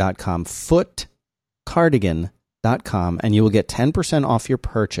footcardigan.com, footcardigan.com, and you will get 10% off your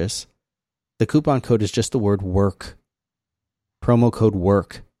purchase. The coupon code is just the word work. Promo code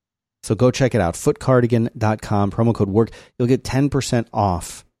work. So go check it out. Footcardigan.com, promo code work. You'll get 10%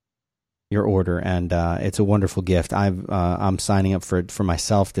 off your order, and it's a wonderful gift. I'm signing up for it for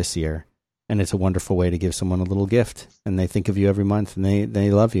myself this year, and it's a wonderful way to give someone a little gift, and they think of you every month, and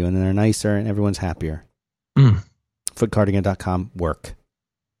they love you, and they're nicer, and everyone's happier. Footcardigan.com, work.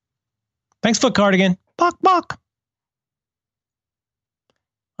 Thanks, Foot Cardigan. Bok, bok.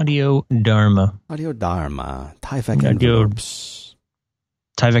 Audio Dharma. Tyvek envelopes.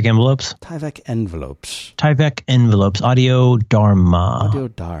 Tyvek envelopes? Tyvek envelopes. Tyvek envelopes. Audio Dharma. Audio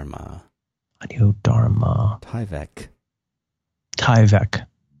Dharma. Tyvek.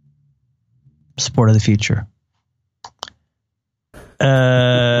 Sport of the future.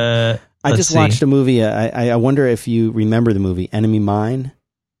 I just watched a movie. I wonder if you remember the movie Enemy Mine.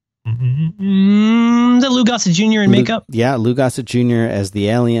 The Lou Gossett Jr. in makeup? Yeah, Lou Gossett Jr. as the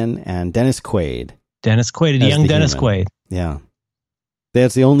alien and Dennis Quaid. Dennis Quaid, the young Dennis human. Quaid. Yeah.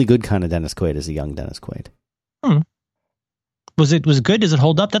 That's the only good kind of Dennis Quaid is a young Dennis Quaid. Was it good? Does it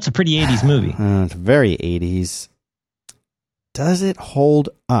hold up? That's a pretty 80s movie. It's very 80s. Does it hold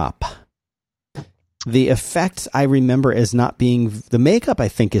up? The effects I remember as not being... The makeup, I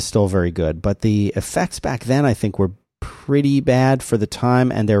think, is still very good, but the effects back then, I think, were pretty bad for the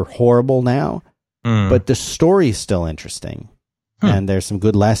time, and they're horrible now. But the story's still interesting, and there's some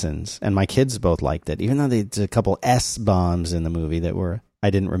good lessons, and my kids both liked it, even though there's a couple S-bombs in the movie that I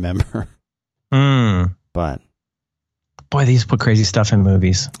didn't remember. But... Boy, these put crazy stuff in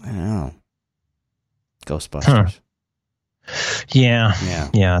movies. I know. Ghostbusters. Yeah,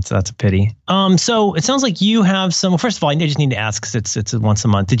 that's a pity. So it sounds like you have some. Well, first of all, I just need to ask because it's once a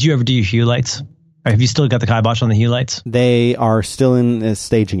month. Did you ever do your hue lights? Or have you still got the kibosh on the hue lights? They are still in the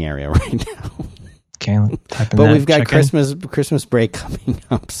staging area right now. Okay, but we've got Christmas break coming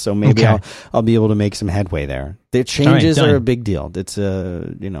up, so maybe I'll be able to make some headway there. The changes are a big deal. It's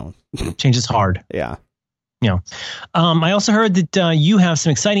change is hard. Yeah. I also heard that you have some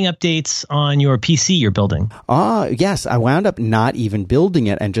exciting updates on your PC you're building. Yes. I wound up not even building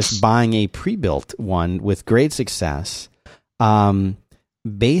it and just buying a pre-built one with great success.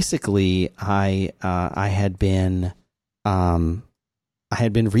 Basically, I had been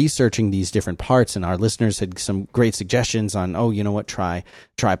researching these different parts, and our listeners had some great suggestions on, try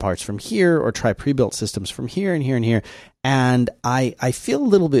parts from here or try pre-built systems from here and here and here. And I feel a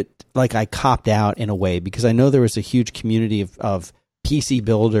little bit like I copped out in a way because I know there was a huge community of PC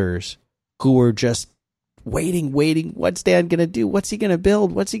builders who were just waiting. What's Dan going to do? What's he going to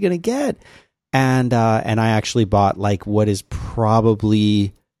build? What's he going to get? And I actually bought like what is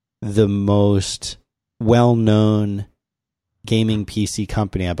probably the most well-known gaming PC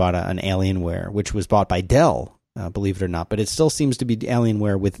company. I bought an Alienware, which was bought by Dell, believe it or not, but it still seems to be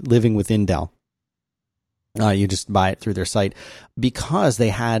Alienware living within Dell. You just buy it through their site because they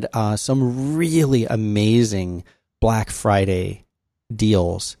had some really amazing Black Friday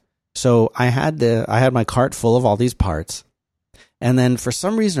deals. So I had my cart full of all these parts. And then for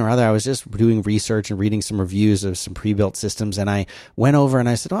some reason or other, I was just doing research and reading some reviews of some pre-built systems. And I went over and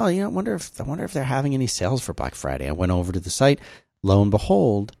I said, I wonder if they're having any sales for Black Friday. I went over to the site. Lo and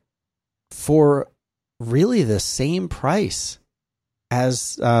behold, for really the same price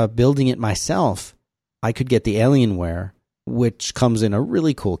as building it myself, I could get the Alienware, which comes in a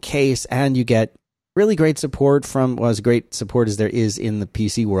really cool case, and you get really great support as great support as there is in the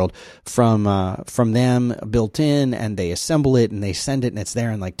PC world from them built in, and they assemble it and they send it, and it's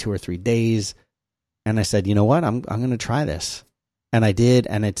there in like 2 or 3 days. And I said, you know what, I'm going to try this, and I did,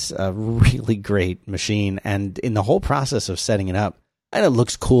 and it's a really great machine. And in the whole process of setting it up, and it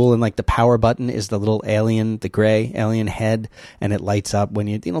looks cool, and like the power button is the little alien, the gray alien head, and it lights up when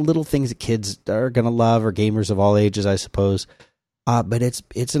little things that kids are going to love, or gamers of all ages, I suppose. But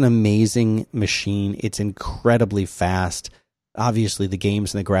it's an amazing machine. It's incredibly fast. Obviously, the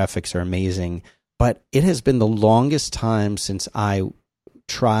games and the graphics are amazing, but it has been the longest time since I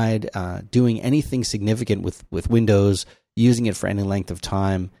tried doing anything significant with Windows, using it for any length of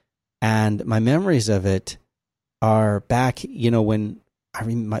time. And my memories of it are back, when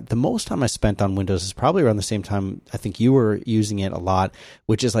the most time I spent on Windows is probably around the same time I think you were using it a lot,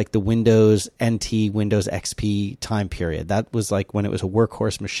 which is like the Windows NT, Windows XP time period. That was like when it was a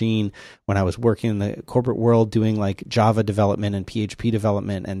workhorse machine, when I was working in the corporate world doing like Java development and PHP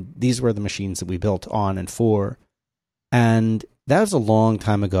development, and these were the machines that we built on and for. And that was a long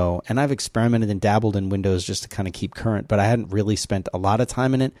time ago, and I've experimented and dabbled in Windows just to kind of keep current, but I hadn't really spent a lot of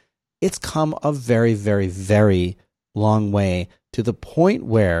time in it. It's come a very, very, very long way, to the point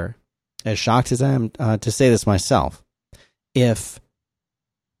where, as shocked as I am to say this myself, if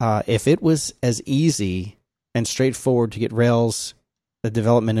it was as easy and straightforward to get Rails, the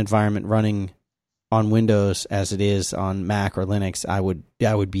development environment, running on Windows as it is on Mac or Linux, I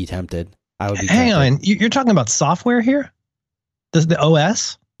would be tempted. Hang on, you're talking about software here? The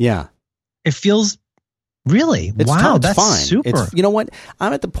OS? Yeah. It feels... Really? Wow, that's fine. super. You know what?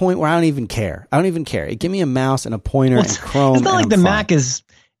 I'm at the point where I don't even care. Give me a mouse and a pointer and Chrome. It's not like the Mac is...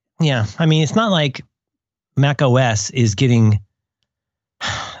 Yeah, I mean, it's not like Mac OS is getting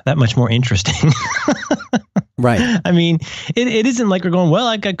that much more interesting. Right. I mean, it isn't like we're going, well,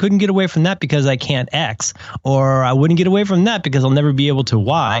 I couldn't get away from that because I can't X, or I wouldn't get away from that because I'll never be able to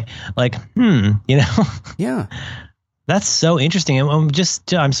Y. Like, Yeah. That's so interesting. I'm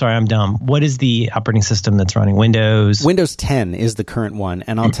sorry, I'm dumb. What is the operating system that's running? Windows? Windows 10 is the current one.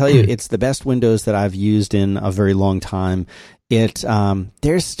 And I'll tell you, it's the best Windows that I've used in a very long time.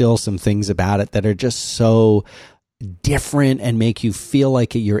 there's still some things about it that are just so different and make you feel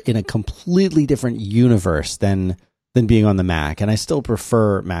like you're in a completely different universe than being on the Mac. And I still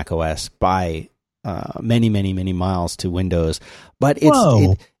prefer Mac OS by many, many, many miles to Windows. But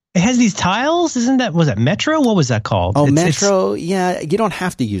it has these tiles? Was it Metro? What was that called? Oh, Metro. Yeah, you don't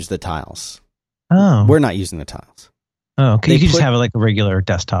have to use the tiles. Oh. We're not using the tiles. Oh, okay. You could just have it like a regular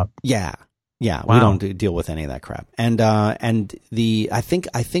desktop. Yeah. Yeah, wow. We don't deal with any of that crap. And I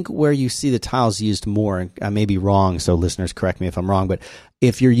think where you see the tiles used more, I may be wrong, so listeners correct me if I'm wrong, but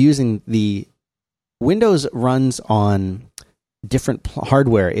if you're using the Windows runs on different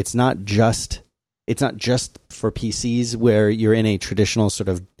hardware, it's not just for PCs where you're in a traditional sort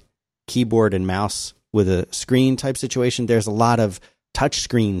of keyboard and mouse with a screen type situation. There's a lot of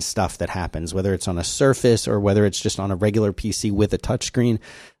touchscreen stuff that happens, whether it's on a Surface or whether it's just on a regular PC with a touchscreen.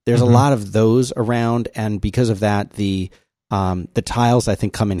 There's a lot of those around, and because of that, the tiles I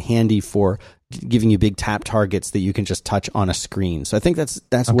think come in handy for giving you big tap targets that you can just touch on a screen. So I think that's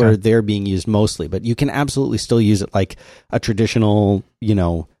okay, where they're being used mostly. But you can absolutely still use it like a traditional,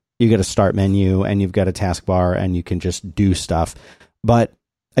 you get a start menu and you've got a taskbar and you can just do stuff. But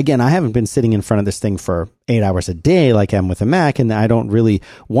again, I haven't been sitting in front of this thing for 8 hours a day like I am with a Mac, and I don't really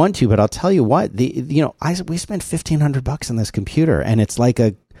want to. But I'll tell you what, we spent $1,500 on this computer, and it's like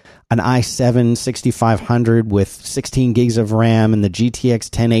an i7 6500 with 16 gigs of RAM and the GTX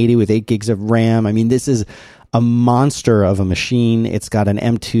 1080 with 8 gigs of RAM. I mean, this is a monster of a machine. It's got an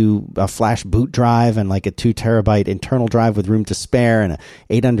M2 flash boot drive and like a 2 terabyte internal drive with room to spare and a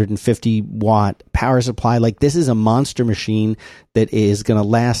 850 watt power supply. Like, this is a monster machine that is going to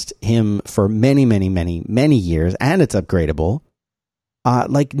last him for many, many, many, many years, and it's upgradable.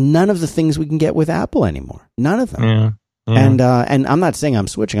 Like none of the things we can get with Apple anymore. None of them. Yeah. And I'm not saying I'm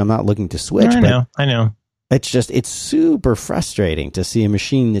switching. I'm not looking to switch. I know. It's super frustrating to see a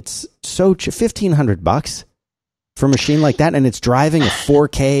machine that's so $1,500 for a machine like that, and it's driving a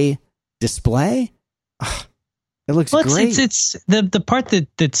 4K display. It looks great. It's the part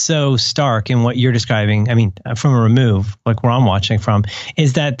that's so stark in what you're describing. I mean, from a remove, like where I'm watching from,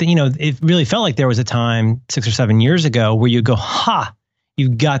 is that it really felt like there was a time 6 or 7 years ago where you go, "Ha,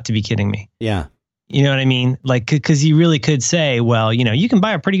 you've got to be kidding me." Yeah. You know what I mean? Like, because you really could say, well, you can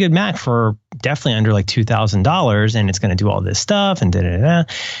buy a pretty good Mac for definitely under like $2,000, and it's going to do all this stuff and da-da-da.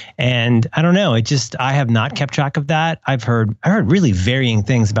 And I don't know. I have not kept track of that. I heard really varying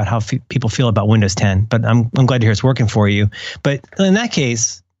things about how people feel about Windows 10, but I'm glad to hear it's working for you. But in that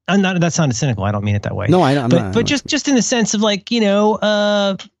case, that sounded cynical. I don't mean it that way. No, I'm not. But just in the sense of like,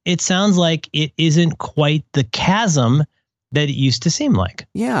 it sounds like it isn't quite the chasm that it used to seem like.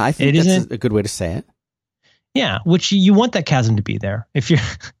 Yeah, I think that's a good way to say it. Yeah, which you want that chasm to be there. If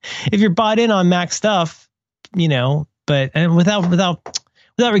you're bought in on Mac stuff, but without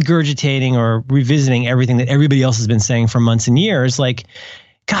regurgitating or revisiting everything that everybody else has been saying for months and years, like,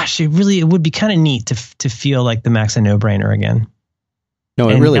 gosh, it would be kind of neat to feel like the Mac's a no-brainer again. No,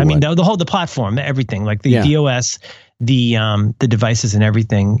 it really would. I mean, the platform, everything, like the DOS, the devices and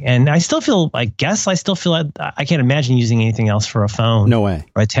everything. And I still feel like I can't imagine using anything else for a phone. No way.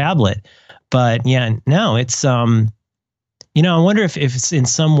 Or a tablet. But yeah, no, it's, I wonder if it's in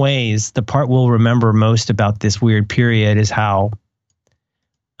some ways the part we'll remember most about this weird period is how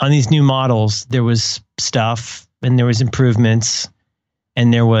on these new models, there was stuff and there was improvements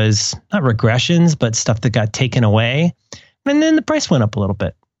and there was not regressions, but stuff that got taken away. And then the price went up a little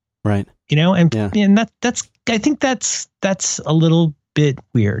bit. Right. And I think that's a little bit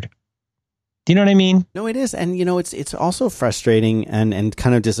weird. Do you know what I mean? No, it is. And, it's also frustrating and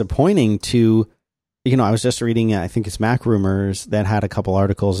kind of disappointing to, I was just reading, I think it's Mac Rumors that had a couple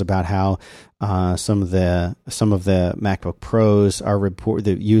articles about how some of the MacBook Pros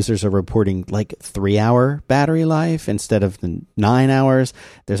the users are reporting like 3-hour battery life instead of the 9 hours.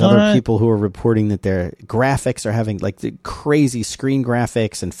 There's other people who are reporting that their graphics are having like the crazy screen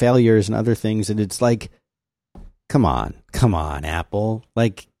graphics and failures and other things. And it's like, come on, Apple.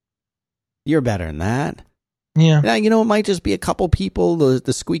 Like, you're better than that. Yeah. Now, it might just be a couple people,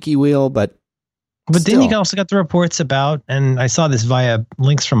 the squeaky wheel, but then you also got the reports about, and I saw this via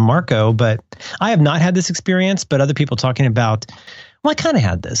links from Marco, but I have not had this experience, but other people talking about, well, I kind of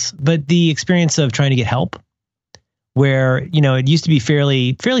had this, but the experience of trying to get help where, it used to be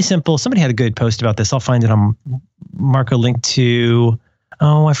fairly simple. Somebody had a good post about this. I'll find it on Marco linked to,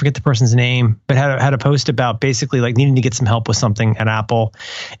 I forget the person's name, but had a post about basically like needing to get some help with something at Apple.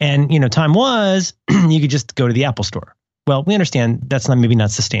 And, time was you could just go to the Apple store. Well, we understand that's maybe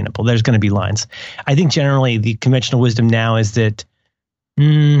not sustainable. There's going to be lines. I think generally the conventional wisdom now is that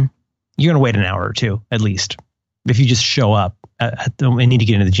you're going to wait an hour or two at least if you just show up. I need to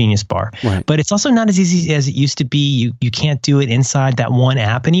get into the Genius Bar. Right. But it's also not as easy as it used to be. You can't do it inside that one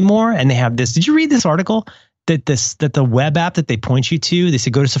app anymore. And they have this. Did you read this article that the web app that they point you to? They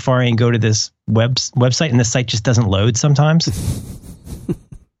say go to Safari and go to this website, and the site just doesn't load sometimes.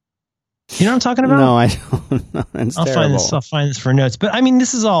 You know what I'm talking about? No, I don't know. It's terrible. I'll find this for notes. But I mean,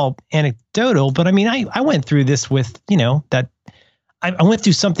 this is all anecdotal. But I mean, I went through this with, that I went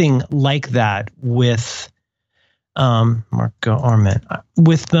through something like that with Marco Arment,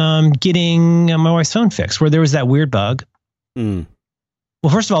 with getting my wife's phone fixed, where there was that weird bug. Mm.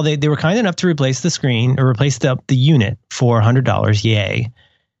 Well, first of all, they were kind enough to replace the screen or replace the unit for $100. Yay.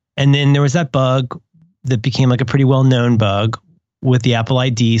 And then there was that bug that became like a pretty well-known bug with the Apple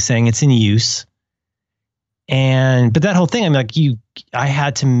ID saying it's in use. But that whole thing, I'm like, I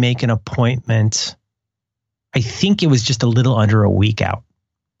had to make an appointment. I think it was just a little under a week out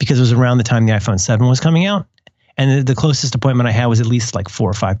because it was around the time the iPhone 7 was coming out. And the closest appointment I had was at least like 4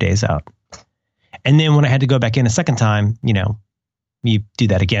 or 5 days out. And then when I had to go back in a second time, you do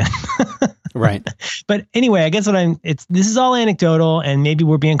that again. Right. But anyway, I guess this is all anecdotal, and maybe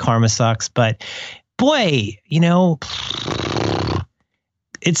we're being karma sucks, but boy,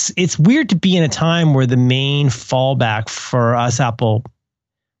 it's weird to be in a time where the main fallback for us Apple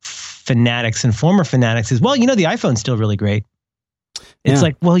fanatics and former fanatics is, well, the iPhone's still really great. It's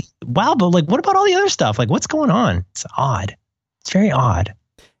like, well, wow, but like, what about all the other stuff? Like, what's going on? It's odd. It's very odd.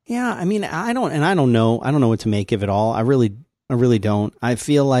 Yeah, I mean, I don't know what to make of it all. I really don't. I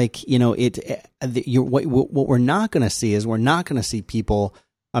feel like, what we're not going to see is we're not going to see people,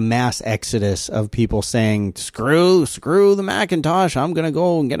 a mass exodus of people saying, screw the Macintosh, I'm going to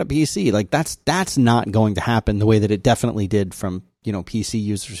go and get a PC. Like that's not going to happen the way that it definitely did from, PC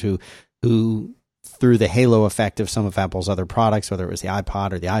users who through the halo effect of some of Apple's other products, whether it was the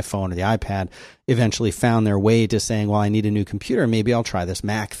iPod or the iPhone or the iPad, eventually found their way to saying, well, I need a new computer. Maybe I'll try this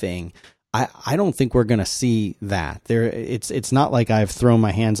Mac thing. I don't think we're going to see that. It's not like I've thrown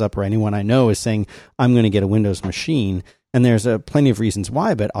my hands up or anyone I know is saying I'm going to get a Windows machine. And there's plenty of reasons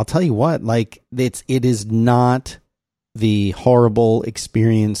why, but I'll tell you what, like it is not the horrible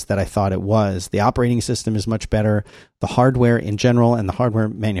experience that I thought it was. The operating system is much better. The hardware in general and the hardware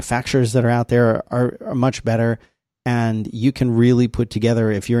manufacturers that are out there are much better. And you can really put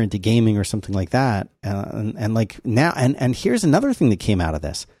together, if you're into gaming or something like that. And like now, and here's another thing that came out of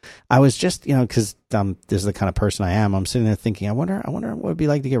this. I was just, cause this is the kind of person I am. I'm sitting there thinking, I wonder what it would be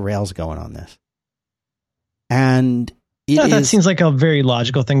like to get Rails going on this. And that seems like a very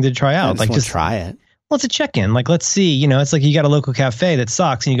logical thing to try out. Just try it. Well, it's a check-in. Like, let's see, it's like you got a local cafe that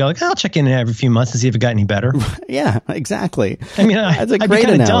sucks and you go like, I'll check in every few months and see if it got any better. Yeah, exactly. I mean, that's a great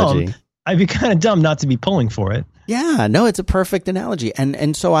analogy. I'd be kind of dumb not to be pulling for it. Yeah, no, it's a perfect analogy.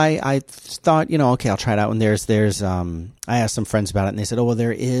 And so I thought, okay, I'll try it out. And I asked some friends about it and they said, oh, well,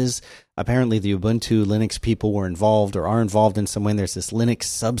 there is apparently the Ubuntu Linux people were involved or are involved in some way. And there's this Linux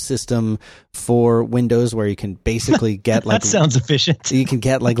subsystem for Windows where you can basically get like, that sounds efficient. You can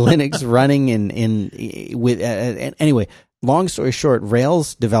get like Linux running anyway, long story short,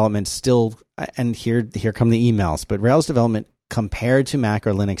 Rails development still, and here come the emails, but Rails development compared to Mac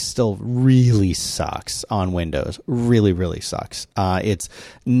or Linux still really sucks on Windows. Really, really sucks. It's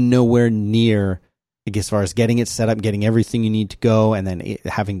nowhere near, like, as far as getting it set up, getting everything you need to go, and then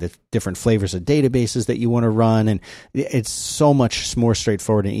having the different flavors of databases that you want to run. And it's so much more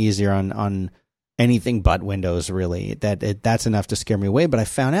straightforward and easier on anything but Windows, really. That's enough to scare me away. But I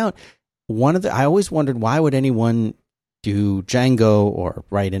found out I always wondered, why would anyone do Django or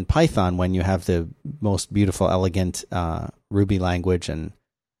write in Python when you have the most beautiful, elegant Ruby language and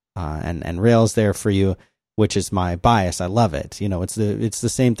Rails there for you, which is my bias. I love it. It's the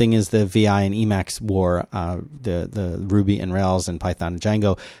same thing as the VI and Emacs war, the Ruby and Rails and Python and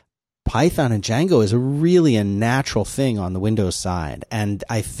Django. Python and Django is really a natural thing on the Windows side, and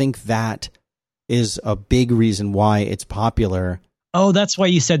I think that is a big reason why it's popular. Oh, that's why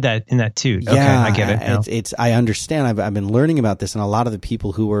you said that in that too. Yeah, okay, I get it now. I understand. I've been learning about this, and a lot of the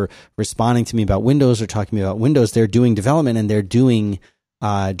people who were responding to me about Windows or talking to me about Windows, they're doing development and they're doing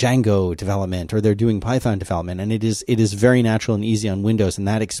Django development or they're doing Python development, and it is very natural and easy on Windows, and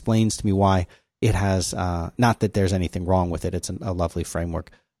that explains to me why it has. Not that there's anything wrong with it; it's a lovely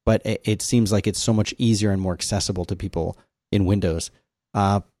framework, but it seems like it's so much easier and more accessible to people in Windows.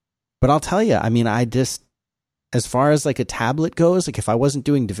 But I'll tell you, I mean, as far as like a tablet goes, like if I wasn't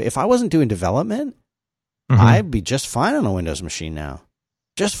doing development, I'd be just fine on a Windows machine now.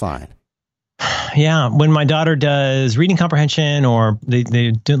 Just fine. Yeah. When my daughter does reading comprehension or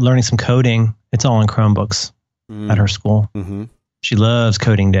they're learning some coding, it's all on Chromebooks at her school. Mm-hmm. She loves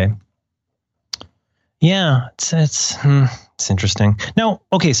coding day. Yeah. It's It's interesting. Now,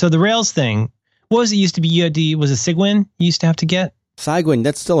 okay, so the Rails thing, what was it used to be? Was it Cygwin you used to have to get? Cygwin,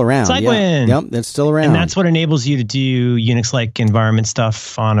 that's still around. Cygwin. Yeah. Yep, that's still around. And that's what enables you to do Unix-like environment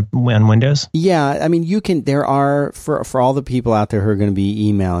stuff on Windows? Yeah, I mean, there are, for all the people out there who are going to be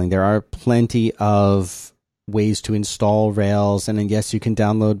emailing, there are plenty of ways to install Rails. And then, yes, you can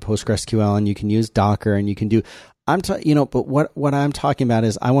download PostgreSQL and you can use Docker and you can do, but what I'm talking about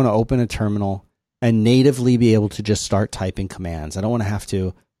is I want to open a terminal and natively be able to just start typing commands. I don't want to have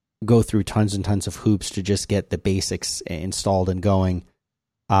to go through tons and tons of hoops to just get the basics installed and going.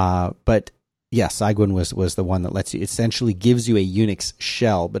 But yes, Cygwin was the one that lets you, essentially gives you a Unix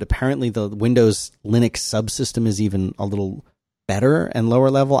shell, but apparently the Windows Linux subsystem is even a little better and lower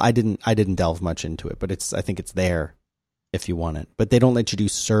level. I didn't delve much into it, but I think it's there if you want it. But they don't let you do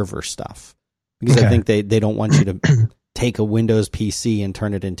server stuff because I think they don't want you to take a Windows PC and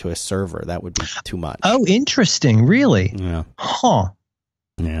turn it into a server. That would be too much. Oh, interesting. Really? Yeah. Huh.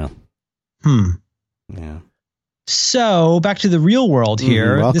 Yeah. Yeah. So back to the real world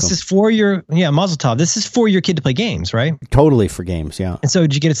here. This is for your Mazel Tov. This is for your kid to play games, right? Totally for games, yeah. And so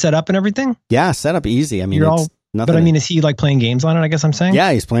did you get it set up and everything? Yeah, set up easy. I mean, nothing. But I mean, is he like playing games on it? I guess I'm saying.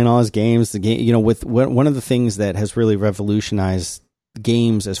 Yeah, he's playing all his games. The game, with one of the things that has really revolutionized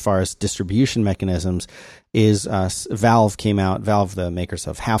games as far as distribution mechanisms is Valve, the makers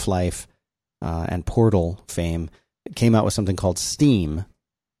of Half-Life and Portal fame, came out with something called Steam.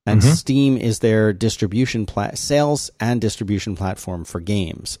 And Steam is their sales and distribution platform for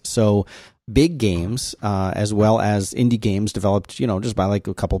games. So big games, as well as indie games developed, just by like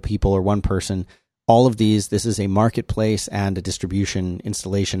a couple people or one person, all of these, this is a marketplace and a distribution,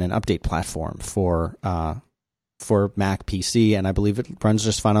 installation, and update platform for Mac, PC, and I believe it runs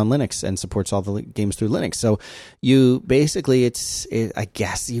just fine on Linux and supports all the games through Linux. So you basically, I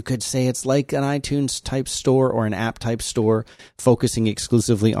guess you could say it's like an iTunes type store or an app type store focusing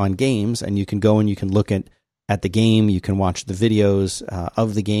exclusively on games, and you can go and you can look at the game, you can watch the videos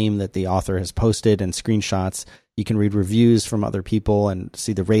of the game that the author has posted and screenshots. You can read reviews from other people and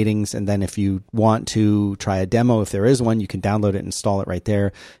see the ratings, and then if you want to try a demo, if there is one, you can download it, install it right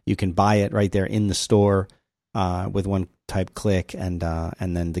there. You can buy it right there in the store. With one type click, and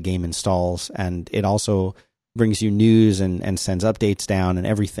then the game installs, and it also brings you news and sends updates down and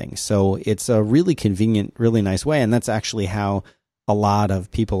everything. So it's a really convenient, really nice way, and that's actually how a lot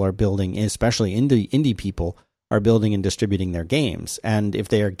of people are building, especially indie people, are building and distributing their games. And if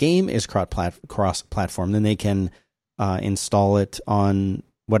their game is cross-platform, then they can install it on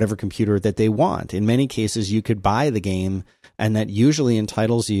whatever computer that they want. In many cases, you could buy the game, and that usually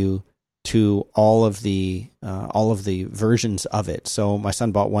entitles you to all of the versions of it. So my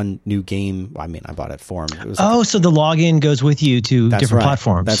son bought one new game. I mean, I bought it for him. It was so the login goes with you to different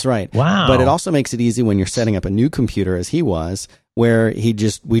platforms. That's right. Wow. But it also makes it easy when you're setting up a new computer, as he was, where we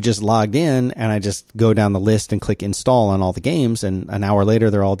just logged in, and I just go down the list and click install on all the games, and an hour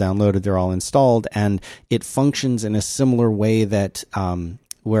later they're all downloaded, they're all installed, and it functions in a similar way that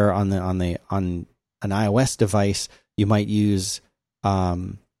where on an iOS device you might use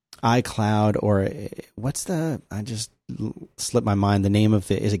iCloud, or I just slipped my mind, the name of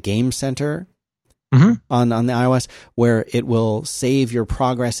is it Game Center on the iOS, where it will save your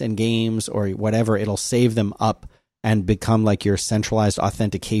progress in games or whatever. It'll save them up and become like your centralized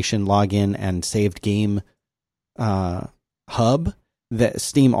authentication login and saved game hub. That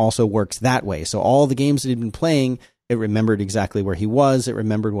Steam also works that way. So all the games that he'd been playing, it remembered exactly where he was. It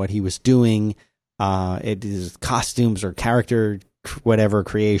remembered what he was doing. It is costumes or character whatever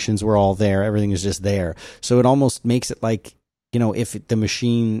creations were all there. Everything is just there. So it almost makes it like, if the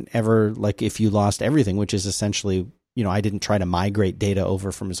machine ever, like if you lost everything, which is essentially, I didn't try to migrate data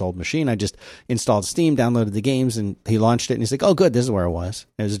over from his old machine. I just installed Steam, downloaded the games, and he launched it, and he's like, oh, good, this is where it was.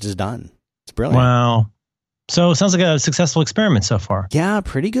 It was just done. It's brilliant. Wow. So it sounds like a successful experiment so far. Yeah,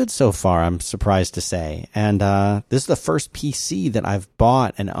 pretty good so far, I'm surprised to say. And this is the first PC that I've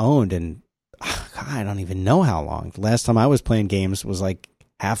bought and owned, and I don't even know how long. The last time I was playing games was like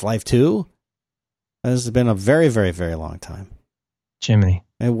Half-Life 2. This has been a very, very, very long time. Jiminy.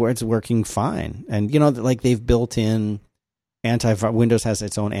 It's working fine. And, like they've built in Windows has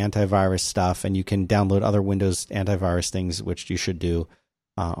its own antivirus stuff, and you can download other Windows antivirus things, which you should do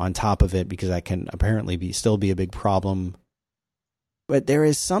on top of it, because that can apparently still be a big problem. But there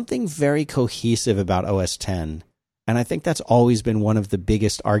is something very cohesive about OS X. And I think that's always been one of the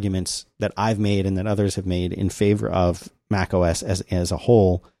biggest arguments that I've made and that others have made in favor of macOS as a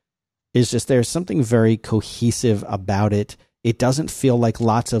whole, is just there's something very cohesive about it. It doesn't feel like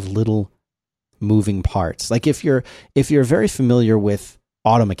lots of little moving parts. Like if you're very familiar with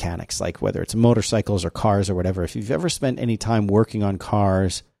auto mechanics, like whether it's motorcycles or cars or whatever. If you've ever spent any time working on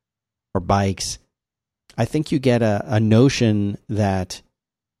cars or bikes, I think you get a notion that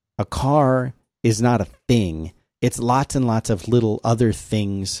a car is not a thing. It's lots and lots of little other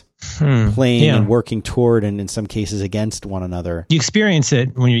things playing and working toward, and in some cases against one another. You experience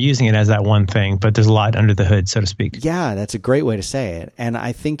it when you're using it as that one thing, but there's a lot under the hood, so to speak. Yeah, that's a great way to say it. And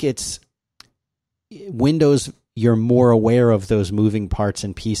I think it's Windows, you're more aware of those moving parts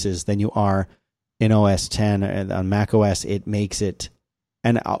and pieces than you are in OS 10. And on Mac OS, it makes it,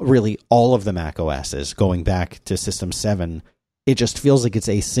 and really all of the Mac OSs going back to System 7, it just feels like it's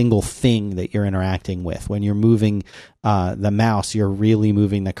a single thing that you're interacting with. When you're moving the mouse, you're really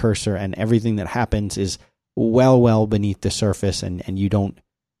moving the cursor, and everything that happens is well beneath the surface, and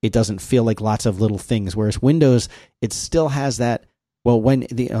it doesn't feel like lots of little things. Whereas Windows, it still has that. Well, when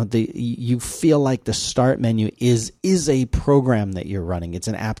you feel like the start menu is a program that you're running. It's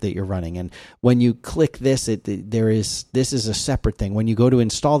an app that you're running, and when you click this, this is a separate thing. When you go to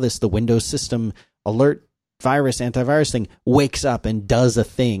install this, the Windows System Alert antivirus thing wakes up and does a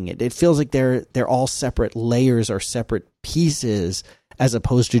thing. It feels like they're all separate layers or separate pieces, as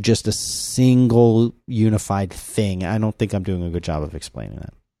opposed to just a single unified thing. I don't think I'm doing a good job of explaining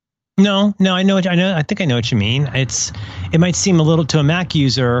that. No, I think I know what you mean. It might seem a little, to a Mac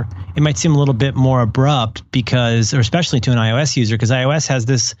user, it might seem a little bit more abrupt or especially to an iOS user, because iOS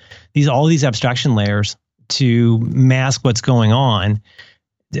has all these abstraction layers to mask what's going on,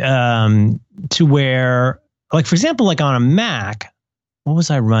 to where, like, for example, like on a Mac, what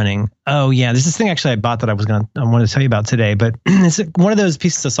was I running? Oh yeah, there's this thing actually I bought that I wanted to tell you about today, but it's one of those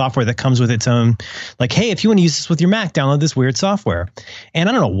pieces of software that comes with its own, like, hey, if you want to use this with your Mac, download this weird software. And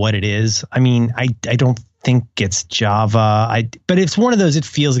I don't know what it is. I mean, I don't think it's Java. But it's one of those, it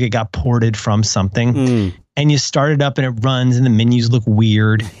feels like it got ported from something. And you start it up and it runs and the menus look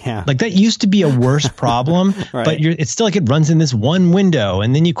weird. Yeah. Like that used to be a worse problem, Right. But it's still like it runs in this one window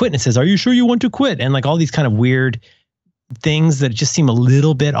and then you quit and it says, are you sure you want to quit? And like all these kind of weird things that just seem a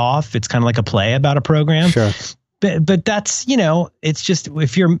little bit off. It's kind of like a play about a program. Sure. But that's, it's just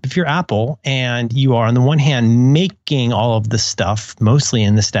if you're Apple and you are on the one hand making all of the stuff mostly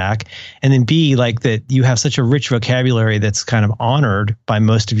in the stack, and then B, like that you have such a rich vocabulary that's kind of honored by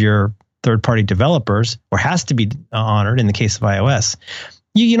most of your third-party developers, or has to be honored in the case of iOS,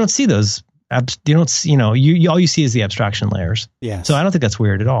 you don't see those. You don't see, all you see is the abstraction layers. Yeah. So I don't think that's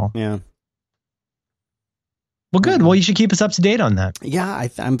weird at all. Yeah. Well, good. Well, you should keep us up to date on that. Yeah,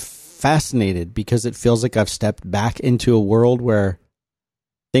 I'm fascinated because it feels like I've stepped back into a world where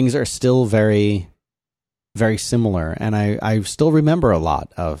things are still very, very similar. And I still remember a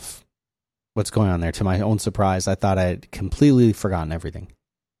lot of what's going on there. To my own surprise, I thought I had completely forgotten everything.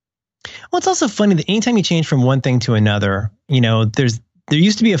 Well, it's also funny that anytime you change from one thing to another, there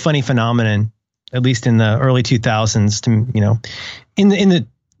used to be a funny phenomenon, at least in the early 2000s,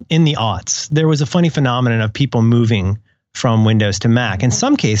 in the aughts, there was a funny phenomenon of people moving from Windows to Mac. In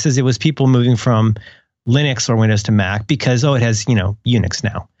some cases, it was people moving from Linux or Windows to Mac because, it has, Unix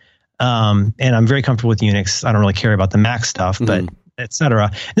now. And I'm very comfortable with Unix. I don't really care about the Mac stuff, but et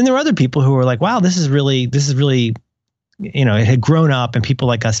cetera. Then there were other people who were like, wow, this is really, it had grown up and people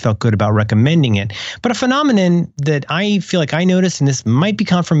like us felt good about recommending it. But a phenomenon that I feel like I noticed, and this might be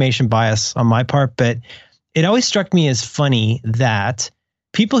confirmation bias on my part, but it always struck me as funny that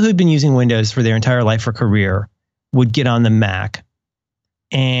people who'd been using Windows for their entire life or career would get on the Mac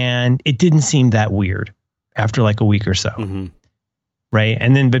and it didn't seem that weird after like a week or so. Mm-hmm. Right.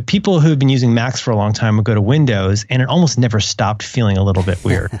 And then, but people who've been using Macs for a long time would go to Windows and it almost never stopped feeling a little bit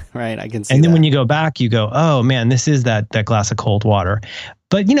weird. Right. I can see And then that. when you go back, you go, oh man, this is that glass of cold water.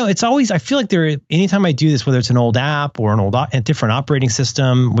 But it's always, I feel like anytime I do this, whether it's an old app or a different operating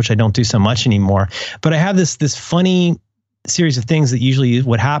system, which I don't do so much anymore, but I have this funny series of things that usually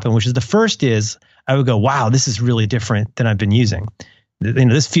would happen, which is the first is I would go, wow, this is really different than I've been using.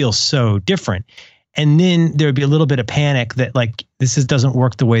 This feels so different. And then there would be a little bit of panic that like, this doesn't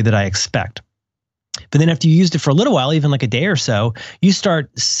work the way that I expect. But then after you used it for a little while, even like a day or so, you start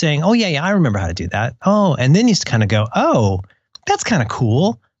saying, oh yeah, I remember how to do that. Oh, and then you kind of go, oh, that's kind of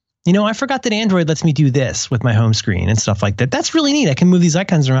cool. I forgot that Android lets me do this with my home screen and stuff like that. That's really neat. I can move these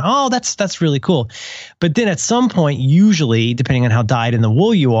icons around. Oh, that's really cool. But then at some point, usually, depending on how dyed in the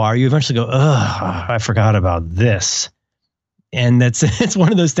wool you are, you eventually go, ugh, I forgot about this. And it's one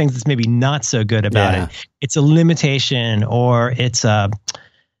of those things that's maybe not so good about it. It's a limitation or it's some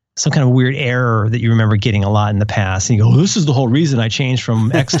kind of weird error that you remember getting a lot in the past. And you go, this is the whole reason I changed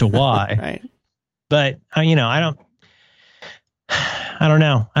from X to Y. Right. But, I don't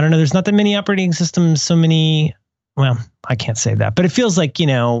know. There's not that many operating systems, so many well, I can't say that, but it feels like,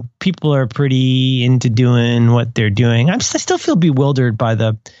 people are pretty into doing what they're doing. I still feel bewildered by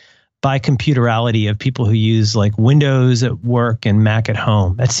computerality of people who use like Windows at work and Mac at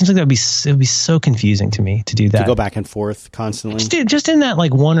home. That seems like it would be so confusing to me to do that. To go back and forth constantly. Just in that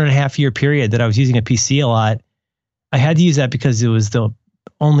like 1.5 year period that I was using a PC a lot, I had to use that because it was the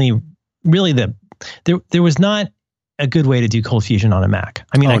only really there was not a good way to do Cold Fusion on a Mac.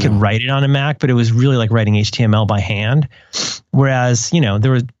 I mean, I could write it on a Mac, but it was really like writing HTML by hand. Whereas,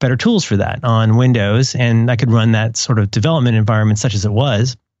 there were better tools for that on Windows, and I could run that sort of development environment such as it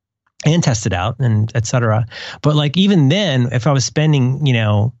was and test it out and et cetera. But like, even then, if I was spending,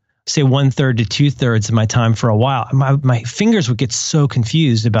 say 1/3 to 2/3 of my time for a while, my fingers would get so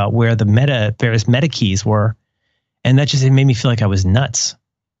confused about where the various meta keys were. And that just, it made me feel like I was nuts.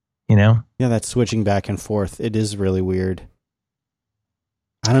 Yeah, that switching back and forth, it is really weird.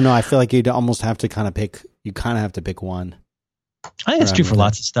 I don't know. I feel like you'd almost have to kind of pick one. I think that's true for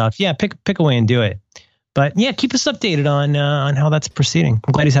lots of stuff. Yeah, pick a way and do it. But yeah, keep us updated on how that's proceeding.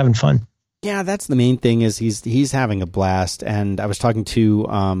 I'm glad he's having fun. Yeah, that's the main thing, is he's having a blast. And I was talking to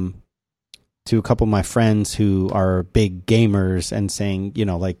a couple of my friends who are big gamers and saying,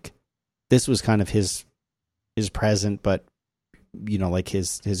 like this was kind of his present, but like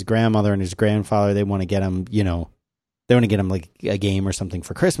his grandmother and his grandfather, they want to get him, they want to get him like a game or something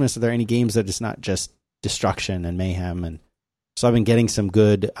for Christmas. Are there any games that it's not just destruction and mayhem? And so I've been getting some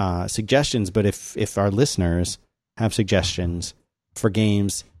good suggestions, but if our listeners have suggestions for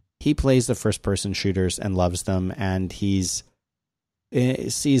games, he plays the first person shooters and loves them. And he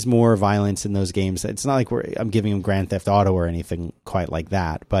sees more violence in those games. It's not like I'm giving him Grand Theft Auto or anything quite like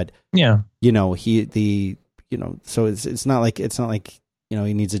that, but yeah, so it's not like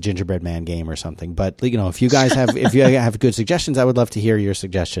he needs a Gingerbread Man game or something. But if you guys have good suggestions, I would love to hear your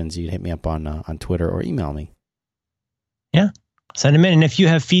suggestions. You'd hit me up on Twitter or email me. Yeah, send them in. And if you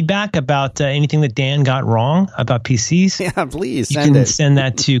have feedback about anything that Dan got wrong about PCs, yeah, please send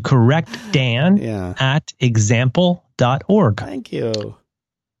that to correctdan at example.org. Thank you.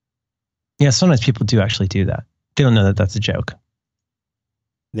 Yeah, sometimes people do actually do that. They don't know that that's a joke.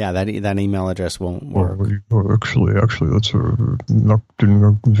 Yeah, that email address won't work. Actually, that's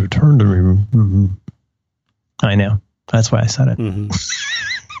didn't return to me. Mm-hmm. I know. That's why I said it. Mm-hmm.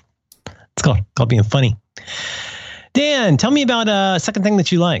 It's called being funny. Dan, tell me about a second thing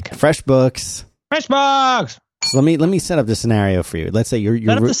that you like. FreshBooks. FreshBooks. So let me set up the scenario for you. Let's say you're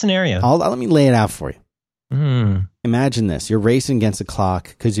set up the scenario. Let me lay it out for you. Imagine this: you're racing against the clock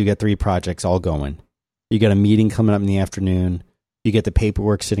because you got 3 projects all going. You got a meeting coming up in the afternoon. You get the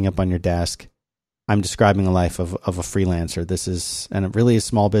paperwork sitting up on your desk. I'm describing the life of a freelancer. This is really a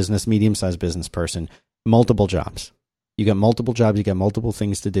small business, medium-sized business person. Multiple jobs. You got multiple jobs. You got multiple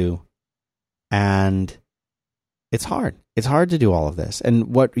things to do. And it's hard. It's hard to do all of this. And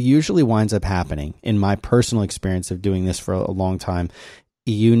what usually winds up happening, in my personal experience of doing this for a long time,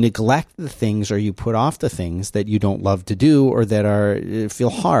 you neglect the things, or you put off the things that you don't love to do, or that feel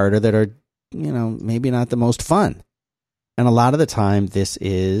hard, or that are, maybe not the most fun. And a lot of the time, this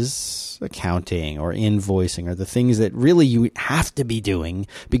is accounting or invoicing, or the things that really you have to be doing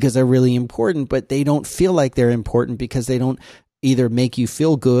because they're really important, but they don't feel like they're important because they don't either make you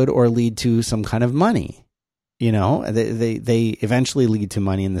feel good or lead to some kind of money. They eventually lead to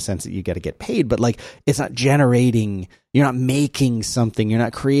money in the sense that you got to get paid, but like it's not generating, you're not making something, you're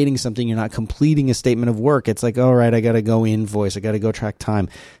not creating something, you're not completing a statement of work. It's like, all right, I got to go invoice, I got to go track time.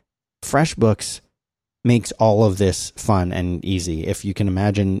 FreshBooks makes all of this fun and easy. If you can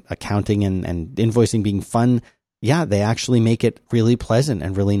imagine accounting and invoicing being fun, yeah, they actually make it really pleasant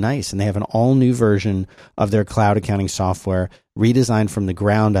and really nice. And they have an all new version of their cloud accounting software, redesigned from the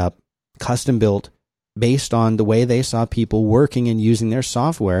ground up, custom built, based on the way they saw people working and using their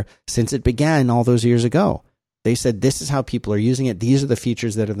software since it began all those years ago. They said, this is how people are using it. These are the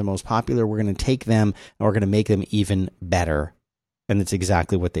features that are the most popular. We're going to take them and we're going to make them even better. And that's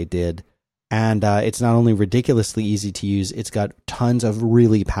exactly what they did. And it's not only ridiculously easy to use, it's got tons of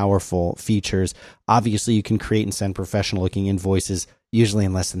really powerful features. Obviously, you can create and send professional-looking invoices, usually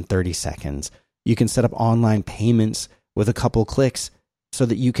in less than 30 seconds. You can set up online payments with a couple clicks so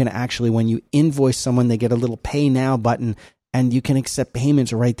that you can actually, when you invoice someone, they get a little Pay Now button, and you can accept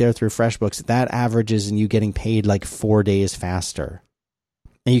payments right there through FreshBooks. That averages in you getting paid like 4 days faster.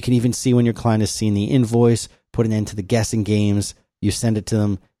 And you can even see when your client has seen the invoice, put an end to the guessing games, you send it to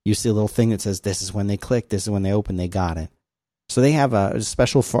them. You see a little thing that says, this is when they click, this is when they open, they got it. So they have a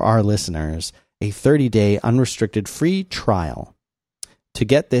special for our listeners, a 30-day unrestricted free trial. To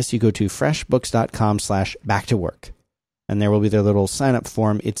get this, you go to freshbooks.com/backtowork. And there will be their little sign-up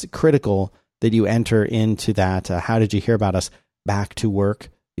form. It's critical that you enter into that. How did you hear about us? Back to work.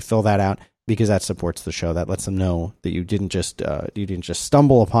 You fill that out because that supports the show. That lets them know that you didn't just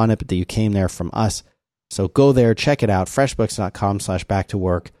stumble upon it, but that you came there from us. So go there, check it out.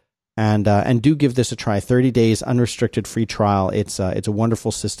 FreshBooks.com/back-to-work. And do give this a try. 30 days, unrestricted free trial. It's a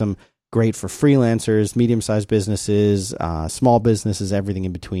wonderful system. Great for freelancers, medium-sized businesses, small businesses, everything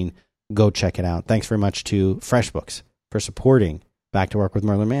in between. Go check it out. Thanks very much to FreshBooks for supporting Back to Work with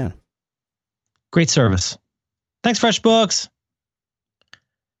Merlin Mann. Great service. Thanks, FreshBooks.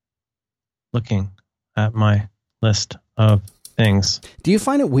 Looking at my list of things. Do you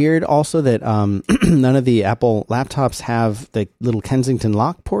find it weird also that none of the Apple laptops have the little Kensington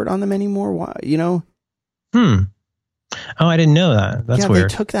lock port on them anymore? Why, Oh, I didn't know that. That's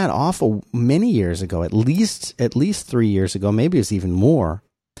weird. They took that off many years ago, at least 3 years ago. Maybe it's even more.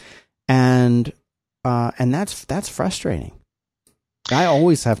 And that's frustrating. I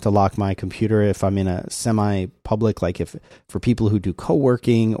always have to lock my computer if I'm in a semi-public, like if for people who do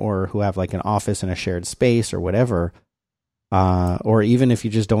co-working or who have like an office in a shared space or whatever, or even if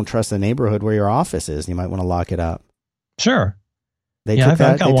you just don't trust the neighborhood where your office is, you might want to lock it up. Sure. I've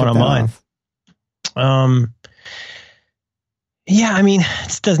got one on mine. Yeah, I mean,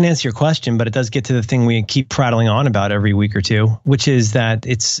 this doesn't answer your question, but it does get to the thing we keep prattling on about every week or two, which is that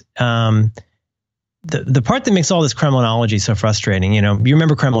it's the part that makes all this Kremlinology so frustrating. You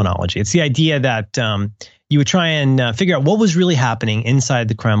remember Kremlinology. It's the idea that you would try and figure out what was really happening inside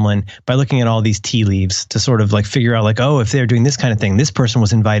the Kremlin by looking at all these tea leaves to sort of like figure out like, oh, if they're doing this kind of thing, this person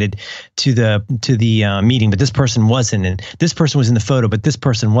was invited to the meeting, but this person wasn't, and this person was in the photo, but this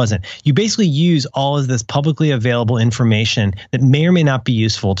person wasn't. You basically use all of this publicly available information that may or may not be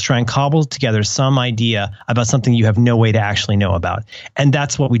useful to try and cobble together some idea about something you have no way to actually know about. And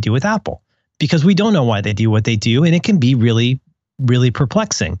that's what we do with Apple, because we don't know why they do what they do, and it can be really, really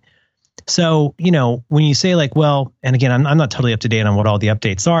perplexing. So, when you say like, well, and again, I'm not totally up to date on what all the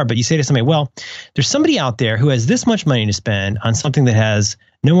updates are, but you say to somebody, well, there's somebody out there who has this much money to spend on something that has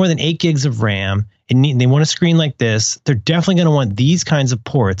no more than 8 gigs of RAM, and they want a screen like this. They're definitely going to want these kinds of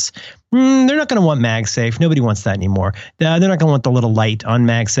ports. They're not going to want MagSafe. Nobody wants that anymore. They're not going to want the little light on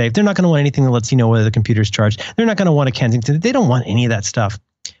MagSafe. They're not going to want anything that lets you know whether the computer's charged. They're not going to want a Kensington. They don't want any of that stuff.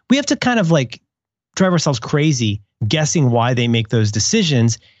 We have to kind of like drive ourselves crazy guessing why they make those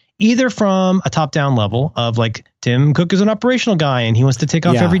decisions, either from a top-down level of like Tim Cook is an operational guy and he wants to take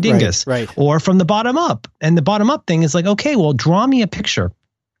off every dingus, right. Or from the bottom up. And the bottom up thing is like, okay, well, draw me a picture.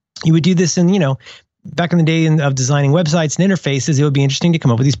 You would do this in, back in the day of designing websites and interfaces. It would be interesting to come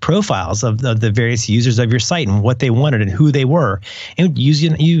up with these profiles of the various users of your site and what they wanted and who they were. And use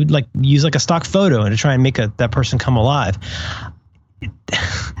like a stock photo to try and make that person come alive.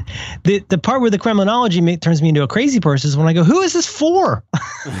 The part where the Kremlinology turns me into a crazy person is when I go, who is this for?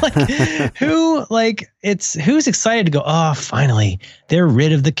 Who's excited to go, oh, finally, they're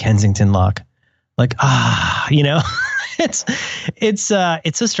rid of the Kensington lock. Like, it's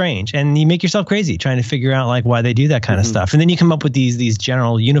so strange. And you make yourself crazy trying to figure out like why they do that kind of stuff. And then you come up with these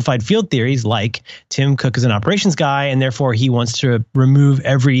general unified field theories like Tim Cook is an operations guy and therefore he wants to remove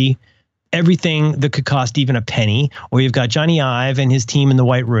everything that could cost even a penny, or you've got Johnny Ive and his team in the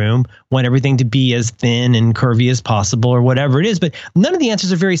White Room want everything to be as thin and curvy as possible or whatever it is. But none of the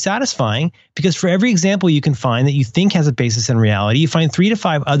answers are very satisfying, because for every example you can find that you think has a basis in reality, you find 3 to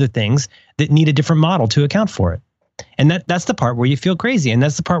 5 other things that need a different model to account for it. And that's the part where you feel crazy. And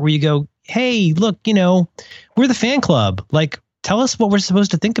that's the part where you go, hey, look, we're the fan club. Like, tell us what we're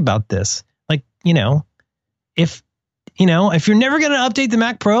supposed to think about this. Like, if you're never going to update the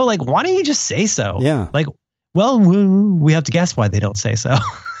Mac Pro, like, why don't you just say so? Yeah. Like, well, we have to guess why they don't say so.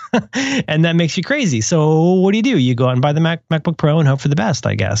 And that makes you crazy. So what do? You go out and buy the MacBook Pro and hope for the best,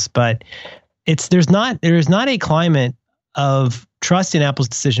 I guess. But there is not a climate of trust in Apple's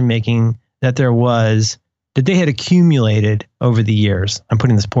decision-making that they had accumulated over the years. I'm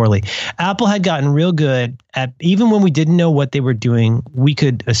putting this poorly. Apple had gotten real good at, even when we didn't know what they were doing, we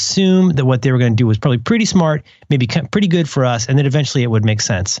could assume that what they were going to do was probably pretty smart, maybe pretty good for us, and then eventually it would make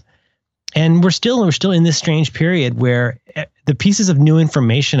sense. And we're still in this strange period where the pieces of new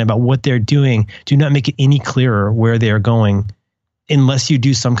information about what they're doing do not make it any clearer where they are going, unless you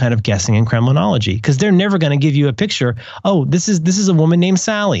do some kind of guessing in Kremlinology, because they're never going to give you a picture. Oh, this is a woman named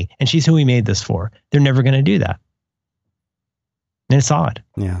Sally, and she's who we made this for. They're never going to do that, and it's odd.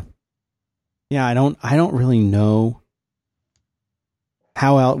 Yeah. I don't really know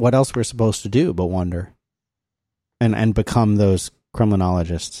what else we're supposed to do but wonder, and become those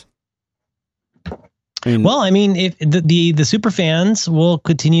Kremlinologists. Well, I mean, if the super fans will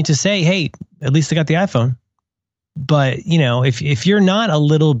continue to say, hey, at least they got the iPhone. But, you know, if you're not a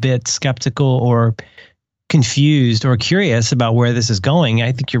little bit skeptical or confused or curious about where this is going,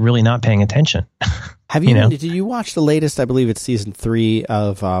 I think you're really not paying attention. Have you? Did you watch the latest? I believe it's season 3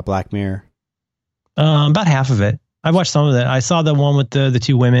 of Black Mirror. About half of it. I watched some of it. I saw the one with the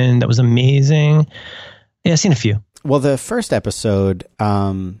 2 women. That was amazing. Yeah, I've seen a few. Well, the first episode,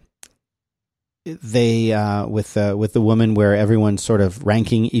 they with the woman where everyone's sort of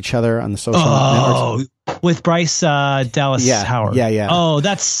ranking each other on the social networks. With Bryce Dallas Howard. Yeah. Oh,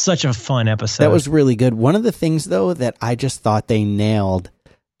 that's such a fun episode. That was really good. One of the things, though, that I just thought they nailed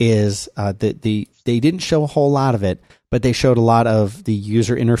is that they didn't show a whole lot of it, but they showed a lot of the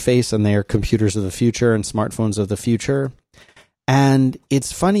user interface on their computers of the future and smartphones of the future. And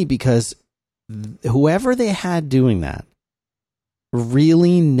it's funny because whoever they had doing that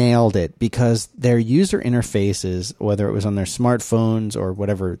really nailed it, because their user interfaces, whether it was on their smartphones or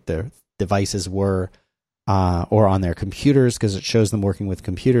whatever their devices were, or on their computers, because it shows them working with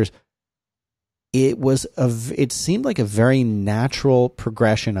computers, it seemed like a very natural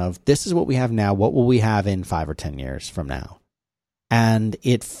progression of, this is what we have now, what will we have in 5 or 10 years from now? And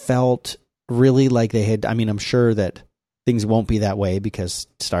it felt really like they had, I mean, I'm sure that things won't be that way because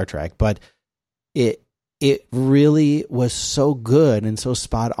Star Trek, but it really was so good and so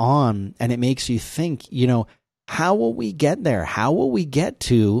spot on. And it makes you think, you know, how will we get there? How will we get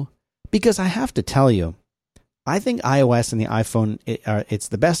to, because I have to tell you, I think iOS and the iPhone, it's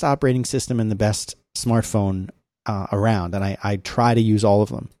the best operating system and the best smartphone around. And I try to use all of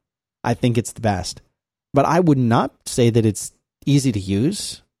them. I think it's the best. But I would not say that it's easy to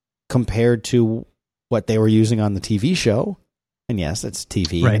use compared to what they were using on the TV show. And yes, it's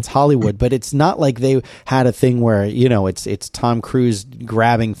TV, right. It's Hollywood, but it's not like they had a thing where, you know, it's Tom Cruise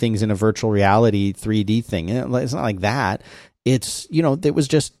grabbing things in a virtual reality 3D thing. It's not like that. It's, you know, it was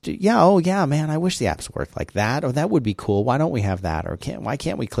just, man, I wish the apps worked like that, or that would be cool. Why don't we have that? Or why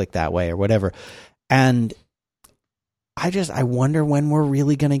can't we click that way or whatever? And I wonder when we're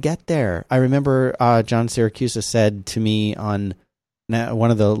really going to get there. I remember John Siracusa said to me on one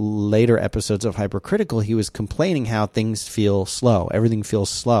of the later episodes of Hypercritical, he was complaining how things feel slow. Everything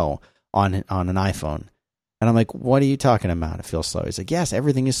feels slow on an iPhone. And I'm like, what are you talking about? It feels slow. He's like, yes,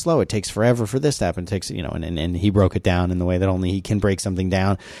 everything is slow. It takes forever for this to happen. It takes, you know, and he broke it down in the way that only he can break something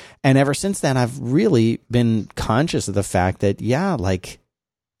down. And ever since then, I've really been conscious of the fact that, like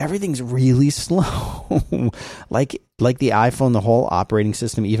everything's really slow. like the iPhone, the whole operating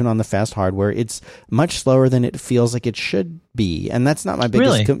system, even on the fast hardware, it's much slower than it feels like it should be. And that's not my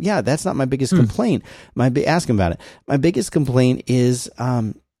biggest, really? That's not my biggest complaint. Ask him about it. My biggest complaint is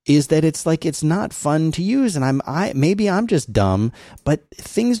that it's like, it's not fun to use. And maybe I'm just dumb, but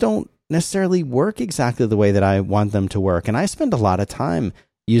things don't necessarily work exactly the way that I want them to work. And I spend a lot of time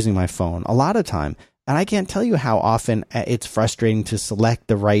using my phone, a lot of time. And I can't tell you how often it's frustrating to select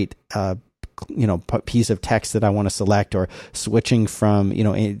the right, piece of text that I want to select, or switching from,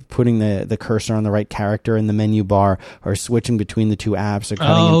 putting the cursor on the right character in the menu bar, or switching between the two apps, or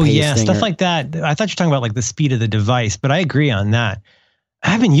cutting and pasting. Stuff like that. I thought you were talking about like the speed of the device, but I agree on that.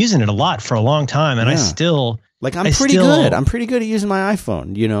 I've been using it a lot for a long time, and I still I'm pretty good. I'm pretty good at using my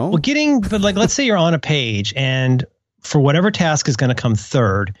iPhone, you know. Well, let's say you're on a page, and for whatever task is going to come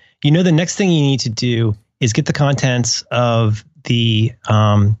third, the next thing you need to do is get the contents of the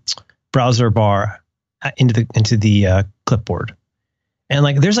browser bar into the clipboard.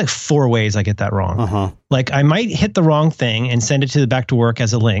 And there's 4 ways I get that wrong. Uh-huh. I might hit the wrong thing and send it to the back to work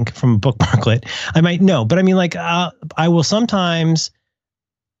as a link from a bookmarklet. I might know, but I mean, I will sometimes.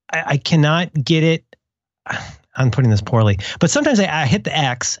 I cannot get it. I'm putting this poorly, but sometimes I hit the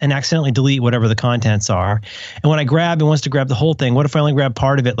X and accidentally delete whatever the contents are. And when I grab and wants to grab the whole thing, what if I only grab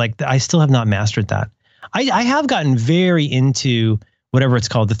part of it? I still have not mastered that. I have gotten very into whatever it's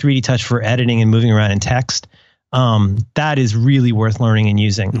called, the 3D touch for editing and moving around in text. That is really worth learning and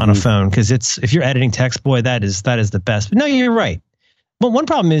using on a phone, because if you're editing text, boy, that is the best. But no, you're right. But one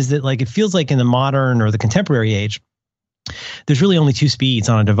problem is that it feels like in the modern or the contemporary age, there's really only 2 speeds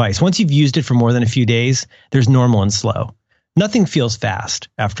on a device. Once you've used it for more than a few days, there's normal and slow. Nothing feels fast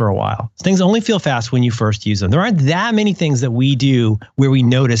after a while. Things only feel fast when you first use them. There aren't that many things that we do where we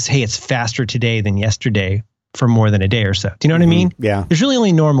notice, hey, it's faster today than yesterday for more than a day or so. Do you know what I mean? Yeah. There's really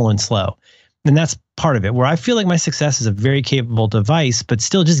only normal and slow. And that's part of it, where I feel like my success is a very capable device, but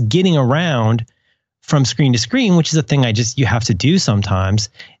still just getting around from screen to screen, which is a thing you have to do sometimes.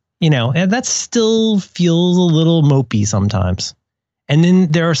 And that still feels a little mopey sometimes. And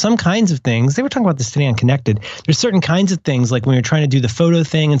then there are some kinds of things, they were talking about this today on Connected. There's certain kinds of things, like when you're trying to do the photo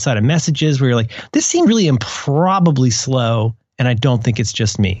thing inside of Messages, where you're like, this seemed really improbably slow, and I don't think it's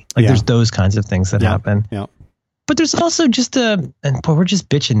just me. There's those kinds of things that happen. Yeah. But there's also just and boy, we're just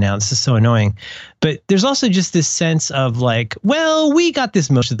bitching now. This is so annoying. But there's also just this sense of like, well, we got this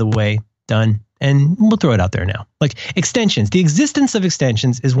most of the way done, and we'll throw it out there now. Like extensions, the existence of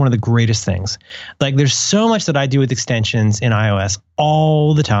extensions is one of the greatest things. Like there's so much that I do with extensions in iOS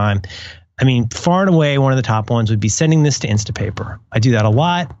all the time. I mean, far and away, one of the top ones would be sending this to Instapaper. I do that a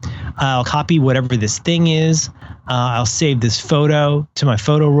lot. I'll copy whatever this thing is. I'll save this photo to my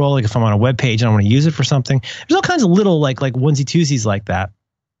photo roll. Like if I'm on a web page and I want to use it for something, there's all kinds of little like onesie twosies like that.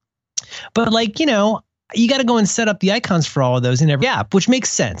 But like, you know, you got to go and set up the icons for all of those in every app, which makes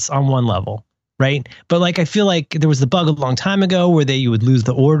sense on one level, right? But like, I feel like there was the bug a long time ago where you would lose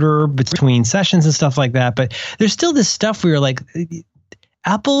the order between sessions and stuff like that. But there's still this stuff where you're like,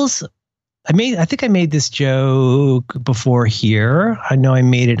 Apple's. I think I made this joke before here. I know I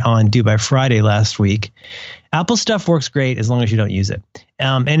made it on Due by Friday last week. Apple stuff works great as long as you don't use it.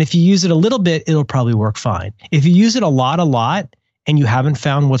 And if you use it a little bit, it'll probably work fine. If you use it a lot, and you haven't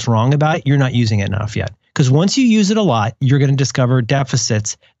found what's wrong about it, you're not using it enough yet. Because once you use it a lot, you're going to discover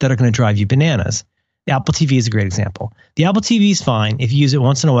deficits that are going to drive you bananas. The Apple TV is a great example. The Apple TV is fine if you use it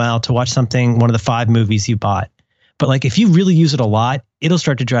once in a while to watch something, one of the 5 movies you bought. But like if you really use it a lot, it'll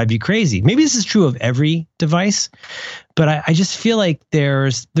start to drive you crazy. Maybe this is true of every device, but I just feel like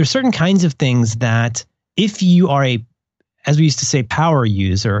there's certain kinds of things that if you are as we used to say, power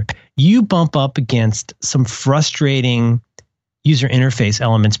user, you bump up against some frustrating user interface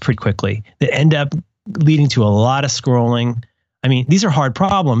elements pretty quickly that end up leading to a lot of scrolling. I mean, these are hard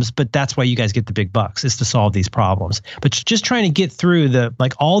problems, but that's why you guys get the big bucks, is to solve these problems. But just trying to get through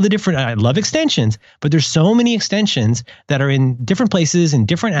all the different, I love extensions, but there's so many extensions that are in different places and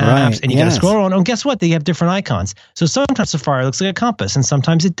different apps, right, and you got to scroll around. And guess what? They have different icons. So sometimes Safari looks like a compass and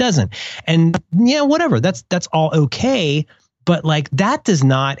sometimes it doesn't. And yeah, whatever. That's all okay. But like that does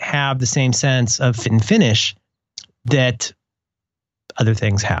not have the same sense of fit and finish that other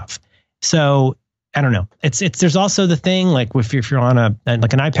things have. So I don't know. There's also the thing like if you're on an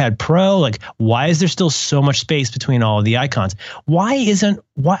iPad Pro, like why is there still so much space between all of the icons? Why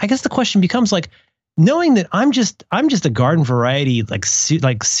I guess the question becomes like, knowing that I'm just a garden variety like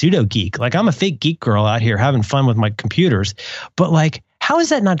pseudo geek, like I'm a fake geek girl out here having fun with my computers, but like how is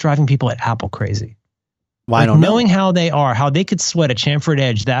that not driving people at Apple crazy? Well, I don't know. Knowing how they could sweat a chamfered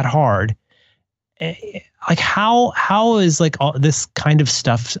edge that hard, like how is like all this kind of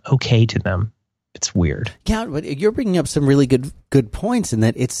stuff okay to them? It's weird. Yeah, but you're bringing up some really good points in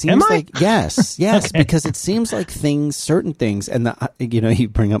that it seems like yes, okay. Because it seems like certain things, and you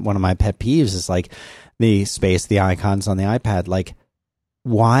bring up one of my pet peeves is like the space, the icons on the iPad. Like,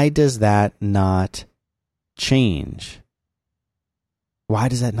 why does that not change? Why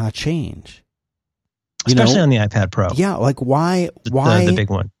does that not change? Especially on the iPad Pro. Yeah, like why the big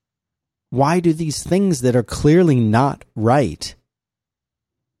one? Why do these things that are clearly not right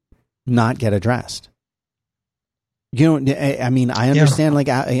not get addressed? I mean, I understand, like,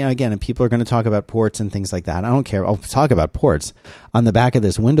 again, people are going to talk about ports and things like that. I don't care. I'll talk about ports. On the back of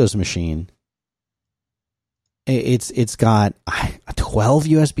this Windows machine, it's got 12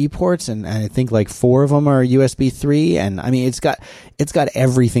 USB ports, and I think like 4 of them are USB 3. And I mean, it's got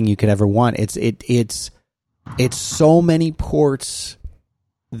everything you could ever want. It's so many ports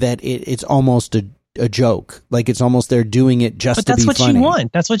that it's almost a joke. Like it's almost they're doing it just to be funny. But that's what you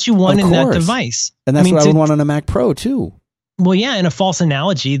want. That's what you want in that device. And that's what I would want on a Mac Pro too. Well, yeah, and a false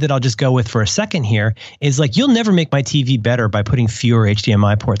analogy that I'll just go with for a second here is like you'll never make my TV better by putting fewer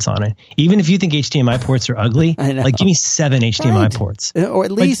HDMI ports on it. Even if you think HDMI ports are ugly, like give me 7 HDMI ports. Or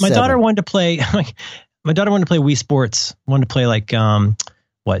at least my daughter wanted to play Wii Sports, wanted to play like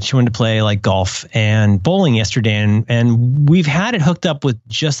she wanted to play like golf and bowling yesterday, and we've had it hooked up with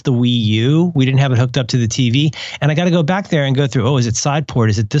just the Wii U. We didn't have it hooked up to the TV, and I got to go back there and go through, is it side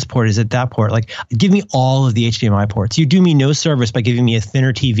port? Is it this port? Is it that port? Like, give me all of the HDMI ports. You do me no service by giving me a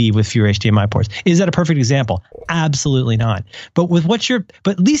thinner TV with fewer HDMI ports. Is that a perfect example? Absolutely not. But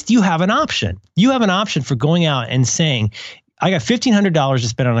at least you have an option. You have an option for going out and saying, I got $1,500 to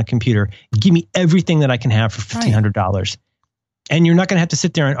spend on a computer. Give me everything that I can have for $1,500. Right. And you're not going to have to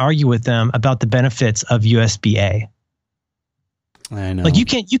sit there and argue with them about the benefits of USB-A. I know. Like you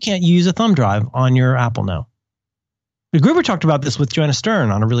can't use a thumb drive on your Apple now. Gruber talked about this with Joanna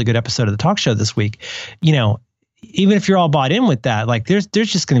Stern on a really good episode of the talk show this week. Even if you're all bought in with that, like there's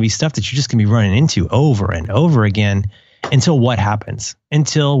just going to be stuff that you're just going to be running into over and over again until what happens?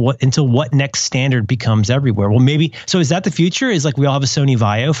 Until what next standard becomes everywhere? Well, maybe. So is that the future? Is like we all have a Sony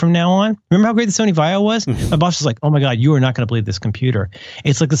Vaio from now on? Remember how great the Sony Vaio was? My boss was like, "Oh my God, you are not going to believe this computer.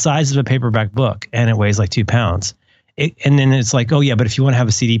 It's like the size of a paperback book, and it weighs like 2 pounds." And then it's like, oh yeah, but if you want to have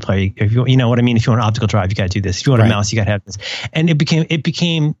a CD player, if you know what I mean? If you want an optical drive, you got to do this. If you want a mouse, you got to have this. And it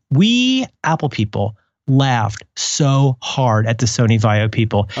became, we Apple people laughed so hard at the Sony Vaio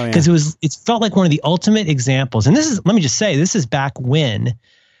people because it felt like one of the ultimate examples. And let me just say, this is back when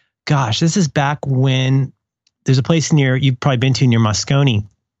there's a place you've probably been to near Moscone,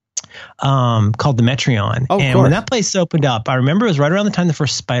 called the Metreon. And when that place opened up, I remember it was right around the time the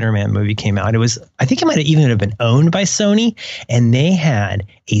first Spider-Man movie came out. I think it might have even been owned by Sony, and they had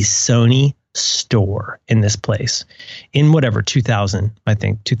a Sony store in this place in 2000, I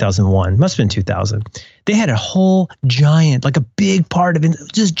think 2001, must have been 2000. They had a whole giant, like a big part of it,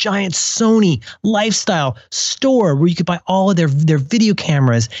 just giant Sony lifestyle store where you could buy all of their video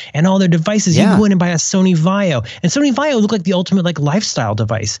cameras and all their devices. You could go in and buy a Sony Vaio, and Sony Vaio looked like the ultimate like lifestyle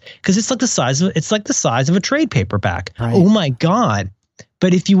device because it's like the size of a trade paperback. Right. Oh my God.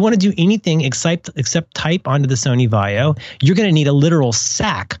 But if you want to do anything except type onto the Sony Vaio, you're going to need a literal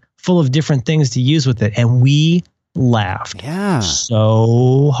sack full of different things to use with it. And we laughed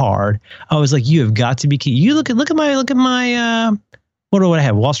so hard. I was like, you have got to be kidding. You look at my what do I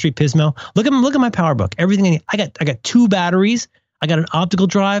have? Wall Street Pismo. Look at my PowerBook. Everything I need. I got 2 batteries. I got an optical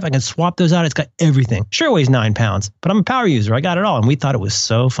drive. I can swap those out. It's got everything. Sure, it weighs 9 pounds, but I'm a power user. I got it all. And we thought it was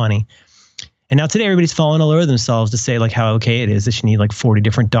so funny. And now today everybody's falling all over themselves to say like how okay it is that you need like 40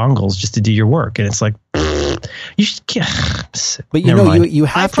 different dongles just to do your work. And it's like, you should, but you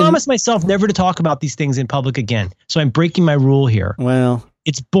have I promised myself never to talk about these things in public again. So I'm breaking my rule here. Well,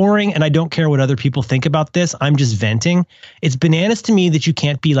 it's boring and I don't care what other people think about this. I'm just venting. It's bananas to me that you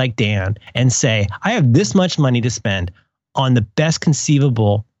can't be like Dan and say, I have this much money to spend on the best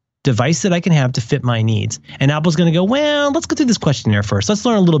conceivable device that I can have to fit my needs. And Apple's going to go, well, let's go through this questionnaire first. Let's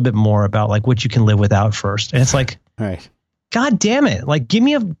learn a little bit more about like what you can live without first. And it's like, all right. God damn it. Like, give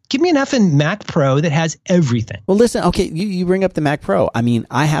me an effing Mac Pro that has everything. Well, listen, okay, you bring up the Mac Pro. I mean,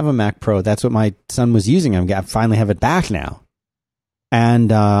 I have a Mac Pro. That's what my son was using. I finally have it back now.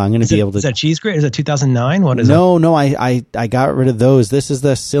 And I'm going to be able to... Is that cheese grit? Is that 2009? What is it? No, I got rid of those. This is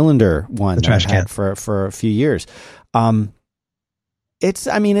the cylinder one the trash can. For a few years.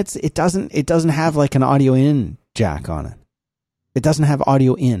 It doesn't have like an audio in jack on it. It doesn't have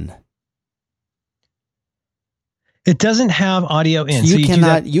audio in. It doesn't have audio in. So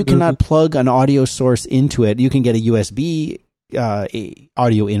you cannot plug an audio source into it. You can get a USB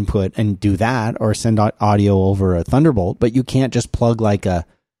audio input and do that, or send audio over a Thunderbolt, but you can't just plug like a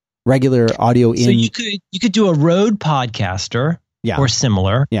regular audio in. So you could do a Rode Podcaster or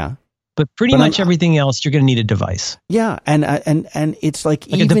similar. Yeah. But pretty much everything else, you're going to need a device. Yeah, and it's like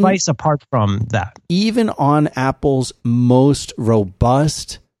even a device apart from that. Even on Apple's most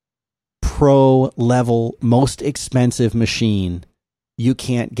robust, pro level, most expensive machine, you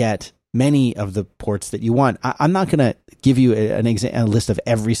can't get many of the ports that you want. I'm not going to give you a list of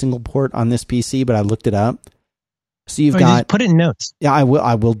every single port on this PC, but I looked it up. So you've got, just put it in notes. Yeah, I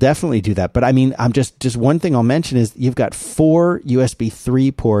will definitely do that. But I mean, I'm just one thing I'll mention is you've got 4 USB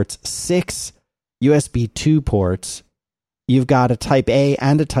 3 ports, 6 USB 2 ports. You've got a Type A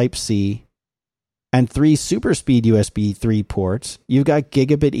and a Type C, and 3 super speed USB 3 ports. You've got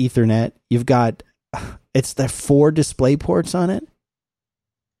gigabit Ethernet. You've got, it's the 4 display ports on it.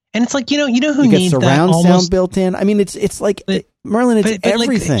 And it's like, you know who you needs get surround sound built in. I mean, it's like, Merlin, it's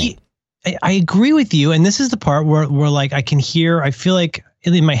everything. Like, I agree with you. And this is the part where like I feel like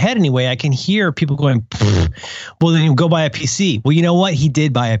in my head anyway, I can hear people going, well, then you go buy a PC. Well, you know what? He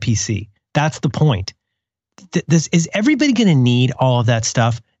did buy a PC. That's the point. Is everybody going to need all of that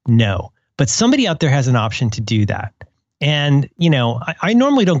stuff? No. But somebody out there has an option to do that. And, I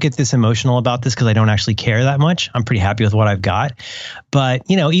normally don't get this emotional about this because I don't actually care that much. I'm pretty happy with what I've got. But,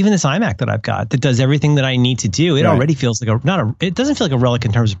 even this iMac that I've got that does everything that I need to do, it already feels like it doesn't feel like a relic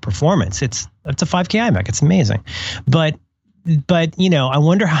in terms of performance. It's a 5K iMac. It's amazing. But, I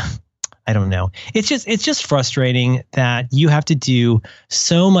wonder how, I don't know. It's just frustrating that you have to do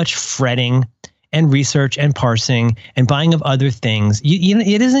so much fretting and research and parsing and buying of other things.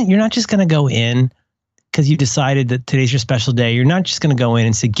 You're not just going to go in because you decided that today's your special day. You're not just going to go in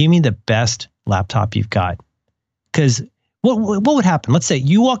and say, give me the best laptop you've got. Because what would happen? Let's say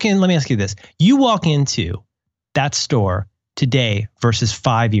you walk in. Let me ask you this. You walk into that store today versus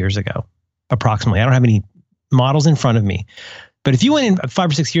 5 years ago, approximately. I don't have any models in front of me. But if you went in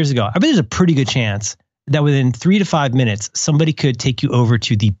 5 or 6 years ago, I bet there's a pretty good chance that within 3 to 5 minutes, somebody could take you over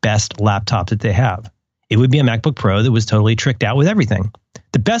to the best laptop that they have. It would be a MacBook Pro that was totally tricked out with everything.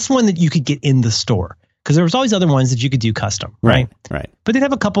 The best one that you could get in the store. Because there was always other ones that you could do custom, right? Right. But they'd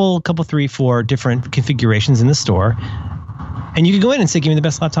have a couple 3, 4 different configurations in the store. And you could go in and say, give me the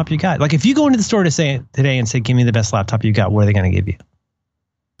best laptop you got. Like if you go into the store today and say, give me the best laptop you got, what are they going to give you?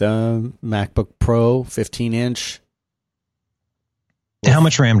 The MacBook Pro 15-inch. How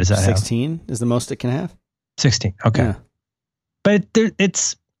much RAM does that 16 have? 16 is the most it can have. 16. Okay. Yeah. But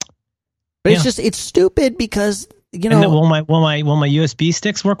it's it's stupid because, you know. And then will my USB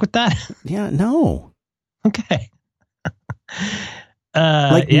sticks work with that? Yeah, no. Okay.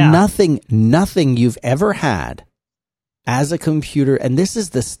 Nothing you've ever had as a computer, and this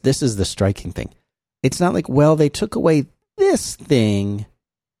is the striking thing. It's not like, well, they took away this thing.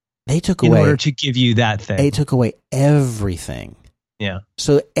 They took away, in order to give you that thing. They took away everything. Yeah.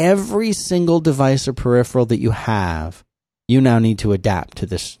 So every single device or peripheral that you have, you now need to adapt to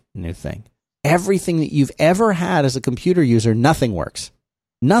this new thing. Everything that you've ever had as a computer user, nothing works.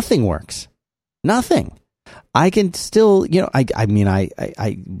 Nothing works. Nothing. I can still, you know, it's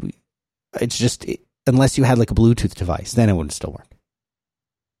just, unless you had like a Bluetooth device, then it wouldn't still work.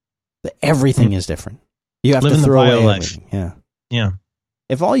 But everything is different. You have to throw away everything. Yeah. Yeah.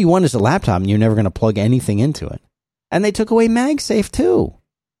 If all you want is a laptop and you're never going to plug anything into it. And they took away MagSafe too.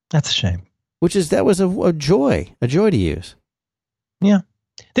 That's a shame. That was a joy to use. Yeah.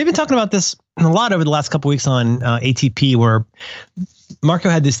 They've been talking about this a lot over the last couple of weeks on ATP, where Marco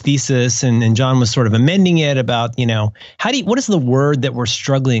had this thesis and John was sort of amending it about, you know, what is the word that we're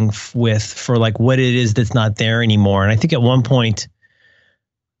struggling with for like what it is that's not there anymore? And I think at one point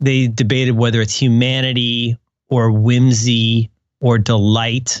they debated whether it's humanity or whimsy or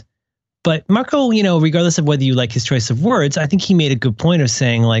delight. But Marco, you know, regardless of whether you like his choice of words, I think he made a good point of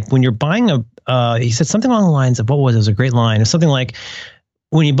saying, like, when you're buying he said something along the lines of, it was a great line. It's something like,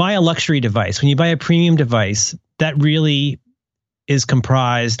 when you buy a luxury device, when you buy a premium device, that really is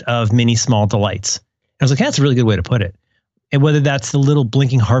comprised of many small delights. I was like, that's a really good way to put it. And whether that's the little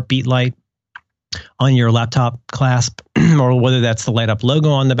blinking heartbeat light on your laptop clasp, or whether that's the light up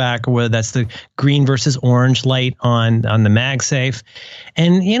logo on the back, or whether that's the green versus orange light on the MagSafe.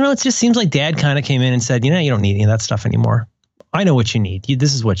 And, you know, it just seems like Dad kind of came in and said, you know, you don't need any of that stuff anymore. I know what you need.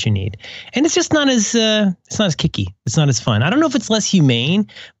 This is what you need. And it's just not as kicky. It's not as fun. I don't know if it's less humane,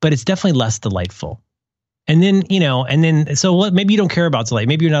 but it's definitely less delightful. And then, you know, so maybe you don't care about delight.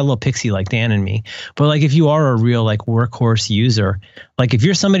 Maybe you're not a little pixie like Dan and me, but like if you are a real like workhorse user, like if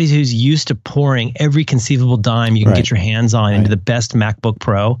you're somebody who's used to pouring every conceivable dime you can get your hands on into the best MacBook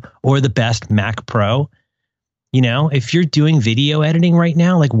Pro or the best Mac Pro, you know, if you're doing video editing right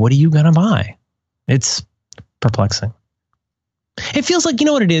now, like what are you going to buy? It's perplexing. It feels like, you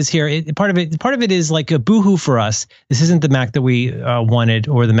know what it is here. Part of it is like a boohoo for us. This isn't the Mac that we wanted,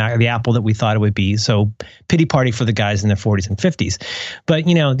 or the Apple that we thought it would be. So pity party for the guys in their 40s and 50s. But,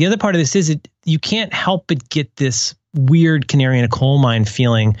 you know, the other part of this is you can't help but get this weird canary in a coal mine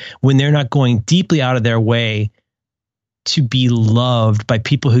feeling when they're not going deeply out of their way to be loved by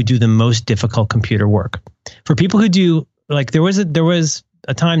people who do the most difficult computer work. For people who do, like there was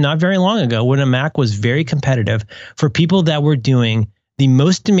a time not very long ago when a Mac was very competitive for people that were doing the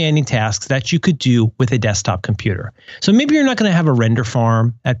most demanding tasks that you could do with a desktop computer. So maybe you're not going to have a render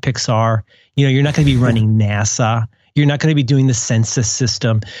farm at Pixar. You know, you're not going to be running NASA. You're not going to be doing the census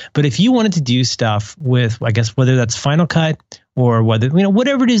system. But if you wanted to do stuff with, I guess, whether that's Final Cut or whether, you know,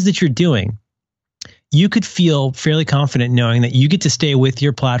 whatever it is that you're doing, you could feel fairly confident knowing that you get to stay with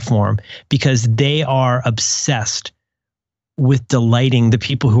your platform because they are obsessed with delighting the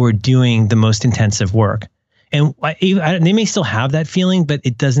people who are doing the most intensive work. And they may still have that feeling, but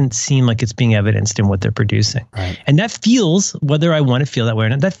it doesn't seem like it's being evidenced in what they're producing. Right. And that feels, whether I want to feel that way or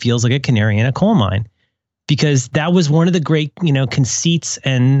not, that feels like a canary in a coal mine, because that was one of the great, you know, conceits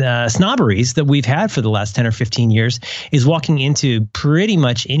and snobberies that we've had for the last 10 or 15 years, is walking into pretty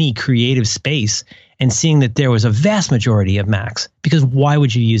much any creative space and seeing that there was a vast majority of Macs, because why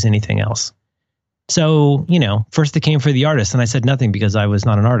would you use anything else? So, you know, first it came for the artist, and I said nothing because I was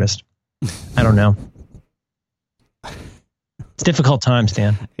not an artist. I don't know. It's difficult times,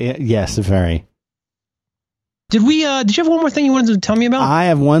 Dan. Yes, very. Did you have one more thing you wanted to tell me about? I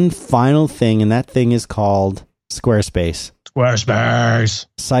have one final thing, and that thing is called Squarespace. Squarespace.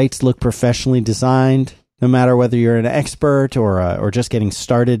 Sites look professionally designed, no matter whether you're an expert or just getting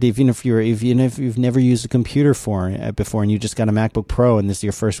started. Even if you've never used a computer before and you just got a MacBook Pro and this is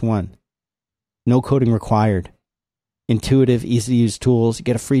your first one. No coding required. Intuitive, easy to use tools. You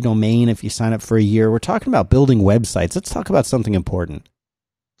get a free domain if you sign up for a year. We're talking about building websites. Let's talk about something important.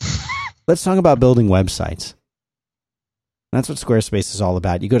 Let's talk about building websites. That's what Squarespace is all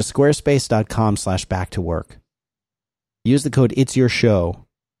about. You go to squarespace.com/back-to-work. Use the code IT'SYOURSHOW,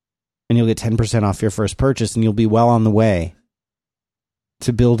 and you'll get 10% off your first purchase, and you'll be well on the way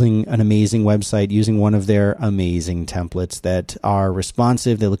to building an amazing website using one of their amazing templates that are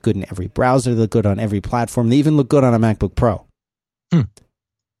responsive. They look good in every browser. They look good on every platform. They even look good on a MacBook Pro.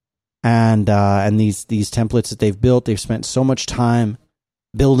 And these templates that they've built, they've spent so much time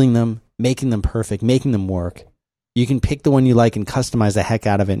building them, making them perfect, making them work. You can pick the one you like and customize the heck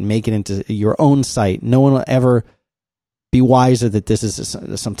out of it and make it into your own site. No one will ever be wiser that this is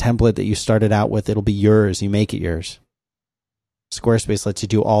some template that you started out with. It'll be yours. You make it yours. Squarespace lets you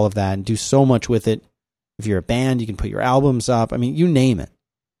do all of that and do so much with it. If you're a band, you can put your albums up. I mean, you name it.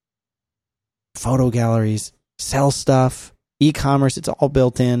 Photo galleries, sell stuff, e-commerce, it's all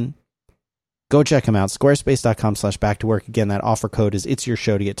built in. Go check them out. Squarespace.com/back-to-work. Again, that offer code is It's Your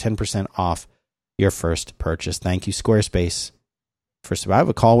Show to get 10% off your first purchase. Thank you, Squarespace. I have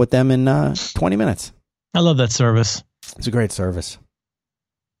a call with them in 20 minutes. I love that service. It's a great service.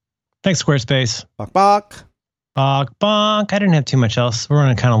 Thanks, Squarespace. Bok, bok. Bonk, bonk. I didn't have too much else. We're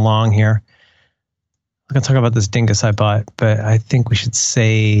running kind of long here. I'm going to talk about this dingus I bought, but I think we should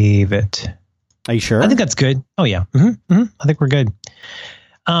save it. Are you sure? I think that's good. Oh, yeah. I think we're good.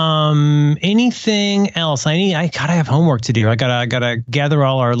 Anything else? I gotta have homework to do. I gotta gather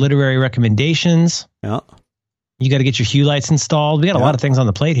all our literary recommendations. Yeah. You got to get your Hue lights installed. We got a lot of things on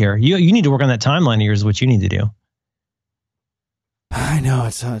the plate here. You need to work on that timeline of yours, what you need to do. I know.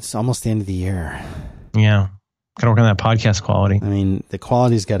 It's almost the end of the year. Yeah. Got to work on that podcast quality. I mean, the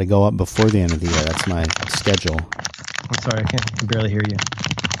quality's got to go up before the end of the year. That's my schedule. I'm sorry. I can barely hear you.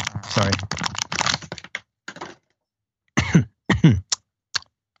 Sorry.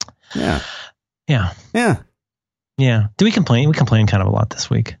 Yeah. Yeah. Yeah. Yeah. Do we complain? We complain kind of a lot this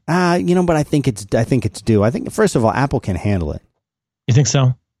week. But I think it's due. I think, first of all, Apple can handle it. You think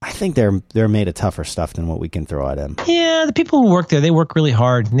so? I think they're made of tougher stuff than what we can throw at them. Yeah, the people who work there, they work really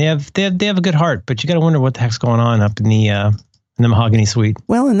hard. And they have a good heart, but you got to wonder what the heck's going on up in the mahogany suite.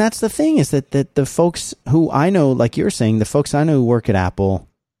 Well, and that's the thing is that the folks who I know, like you're saying, the folks I know who work at Apple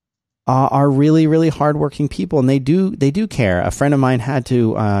are really, really hardworking people, and they do care. A friend of mine had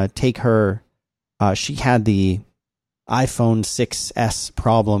to take her. She had the iPhone 6S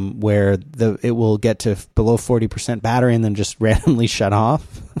problem where it will get to below 40% battery and then just randomly shut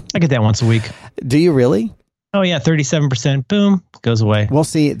off. I get that once a week. Do you really? Oh yeah, 37%. Boom, goes away. Well,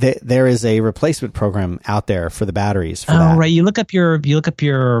 see, there is a replacement program out there for the batteries. For that. Right. You look up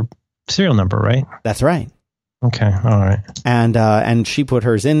your serial number, right? That's right. Okay. All right. And she put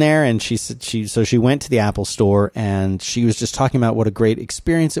hers in there, and she went to the Apple store, and she was just talking about what a great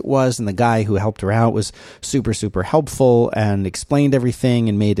experience it was, and the guy who helped her out was super, super helpful and explained everything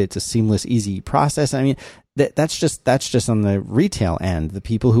and made it a seamless, easy process. I mean, that's just on the retail end. The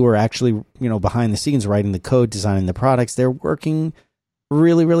people who are actually, behind the scenes writing the code, designing the products, they're working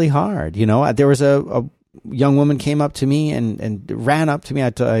really, really hard. There was a young woman came up to me and ran up to me.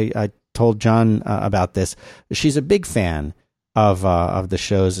 I told John about this. She's a big fan of the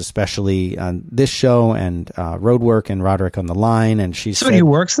shows, especially this show and Roadwork and Roderick on the Line. And she said, he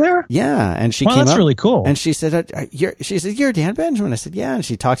works there? Yeah. And she came that's up, really cool. And she said, you're Dan Benjamin. I said, yeah. And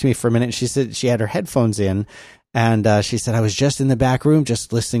she talked to me for a minute. And she said she had her headphones in. And she said, I was just in the back room,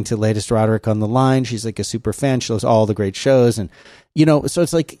 just listening to the latest Roderick on the Line. She's like a super fan. She loves all the great shows. And, so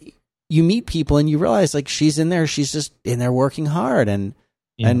it's like you meet people and you realize like she's in there. She's just in there working hard and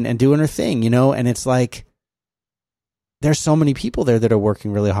doing her thing, and it's like there's so many people there that are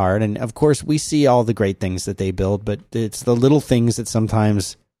working really hard. And of course we see all the great things that they build, but it's the little things that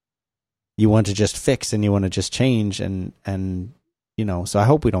sometimes you want to just fix and you want to just change. And so I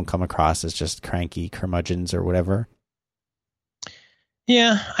hope we don't come across as just cranky curmudgeons or whatever.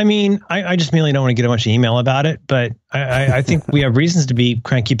 Yeah. I mean, I just mainly don't want to get a bunch of email about it, but I think we have reasons to be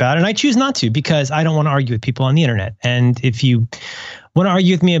cranky about it. And I choose not to, because I don't want to argue with people on the internet. And if you want to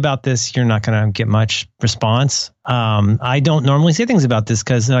argue with me about this, you're not going to get much response. I don't normally say things about this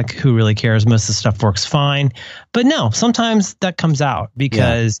because, who really cares? Most of the stuff works fine. But no, sometimes that comes out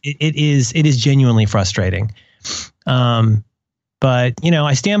because it is genuinely frustrating. But,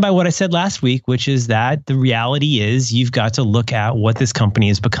 I stand by what I said last week, which is that the reality is you've got to look at what this company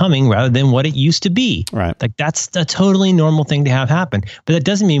is becoming rather than what it used to be. Right. Like that's a totally normal thing to have happen. But that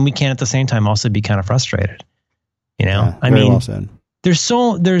doesn't mean we can't at the same time also be kind of frustrated. Yeah, well said.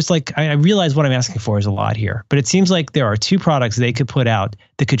 I realize what I'm asking for is a lot here, but it seems like there are two products they could put out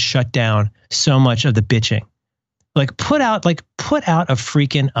that could shut down so much of the bitching. Put out a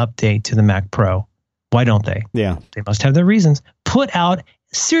freaking update to the Mac Pro. Why don't they? Yeah. They must have their reasons. Put out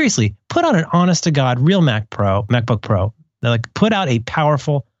an honest to God real MacBook Pro. Put out a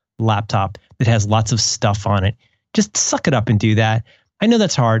powerful laptop that has lots of stuff on it. Just suck it up and do that. I know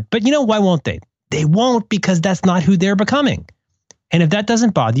that's hard, but why won't they? They won't, because that's not who they're becoming. And if that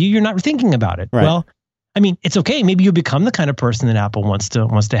doesn't bother you, you're not thinking about it. Right. Well, I mean, it's okay. Maybe you become the kind of person that Apple wants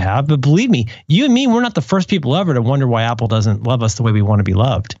to have. But believe me, you and me, we're not the first people ever to wonder why Apple doesn't love us the way we want to be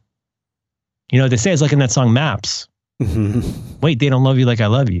loved. You know, they say it's like in that song Maps. Wait, they don't love you like I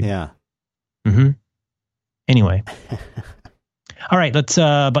love you. Yeah. Mm-hmm. Anyway. All right, let's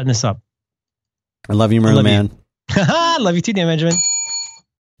button this up. I love you, Merlin Man. Love you too, Dan Benjamin.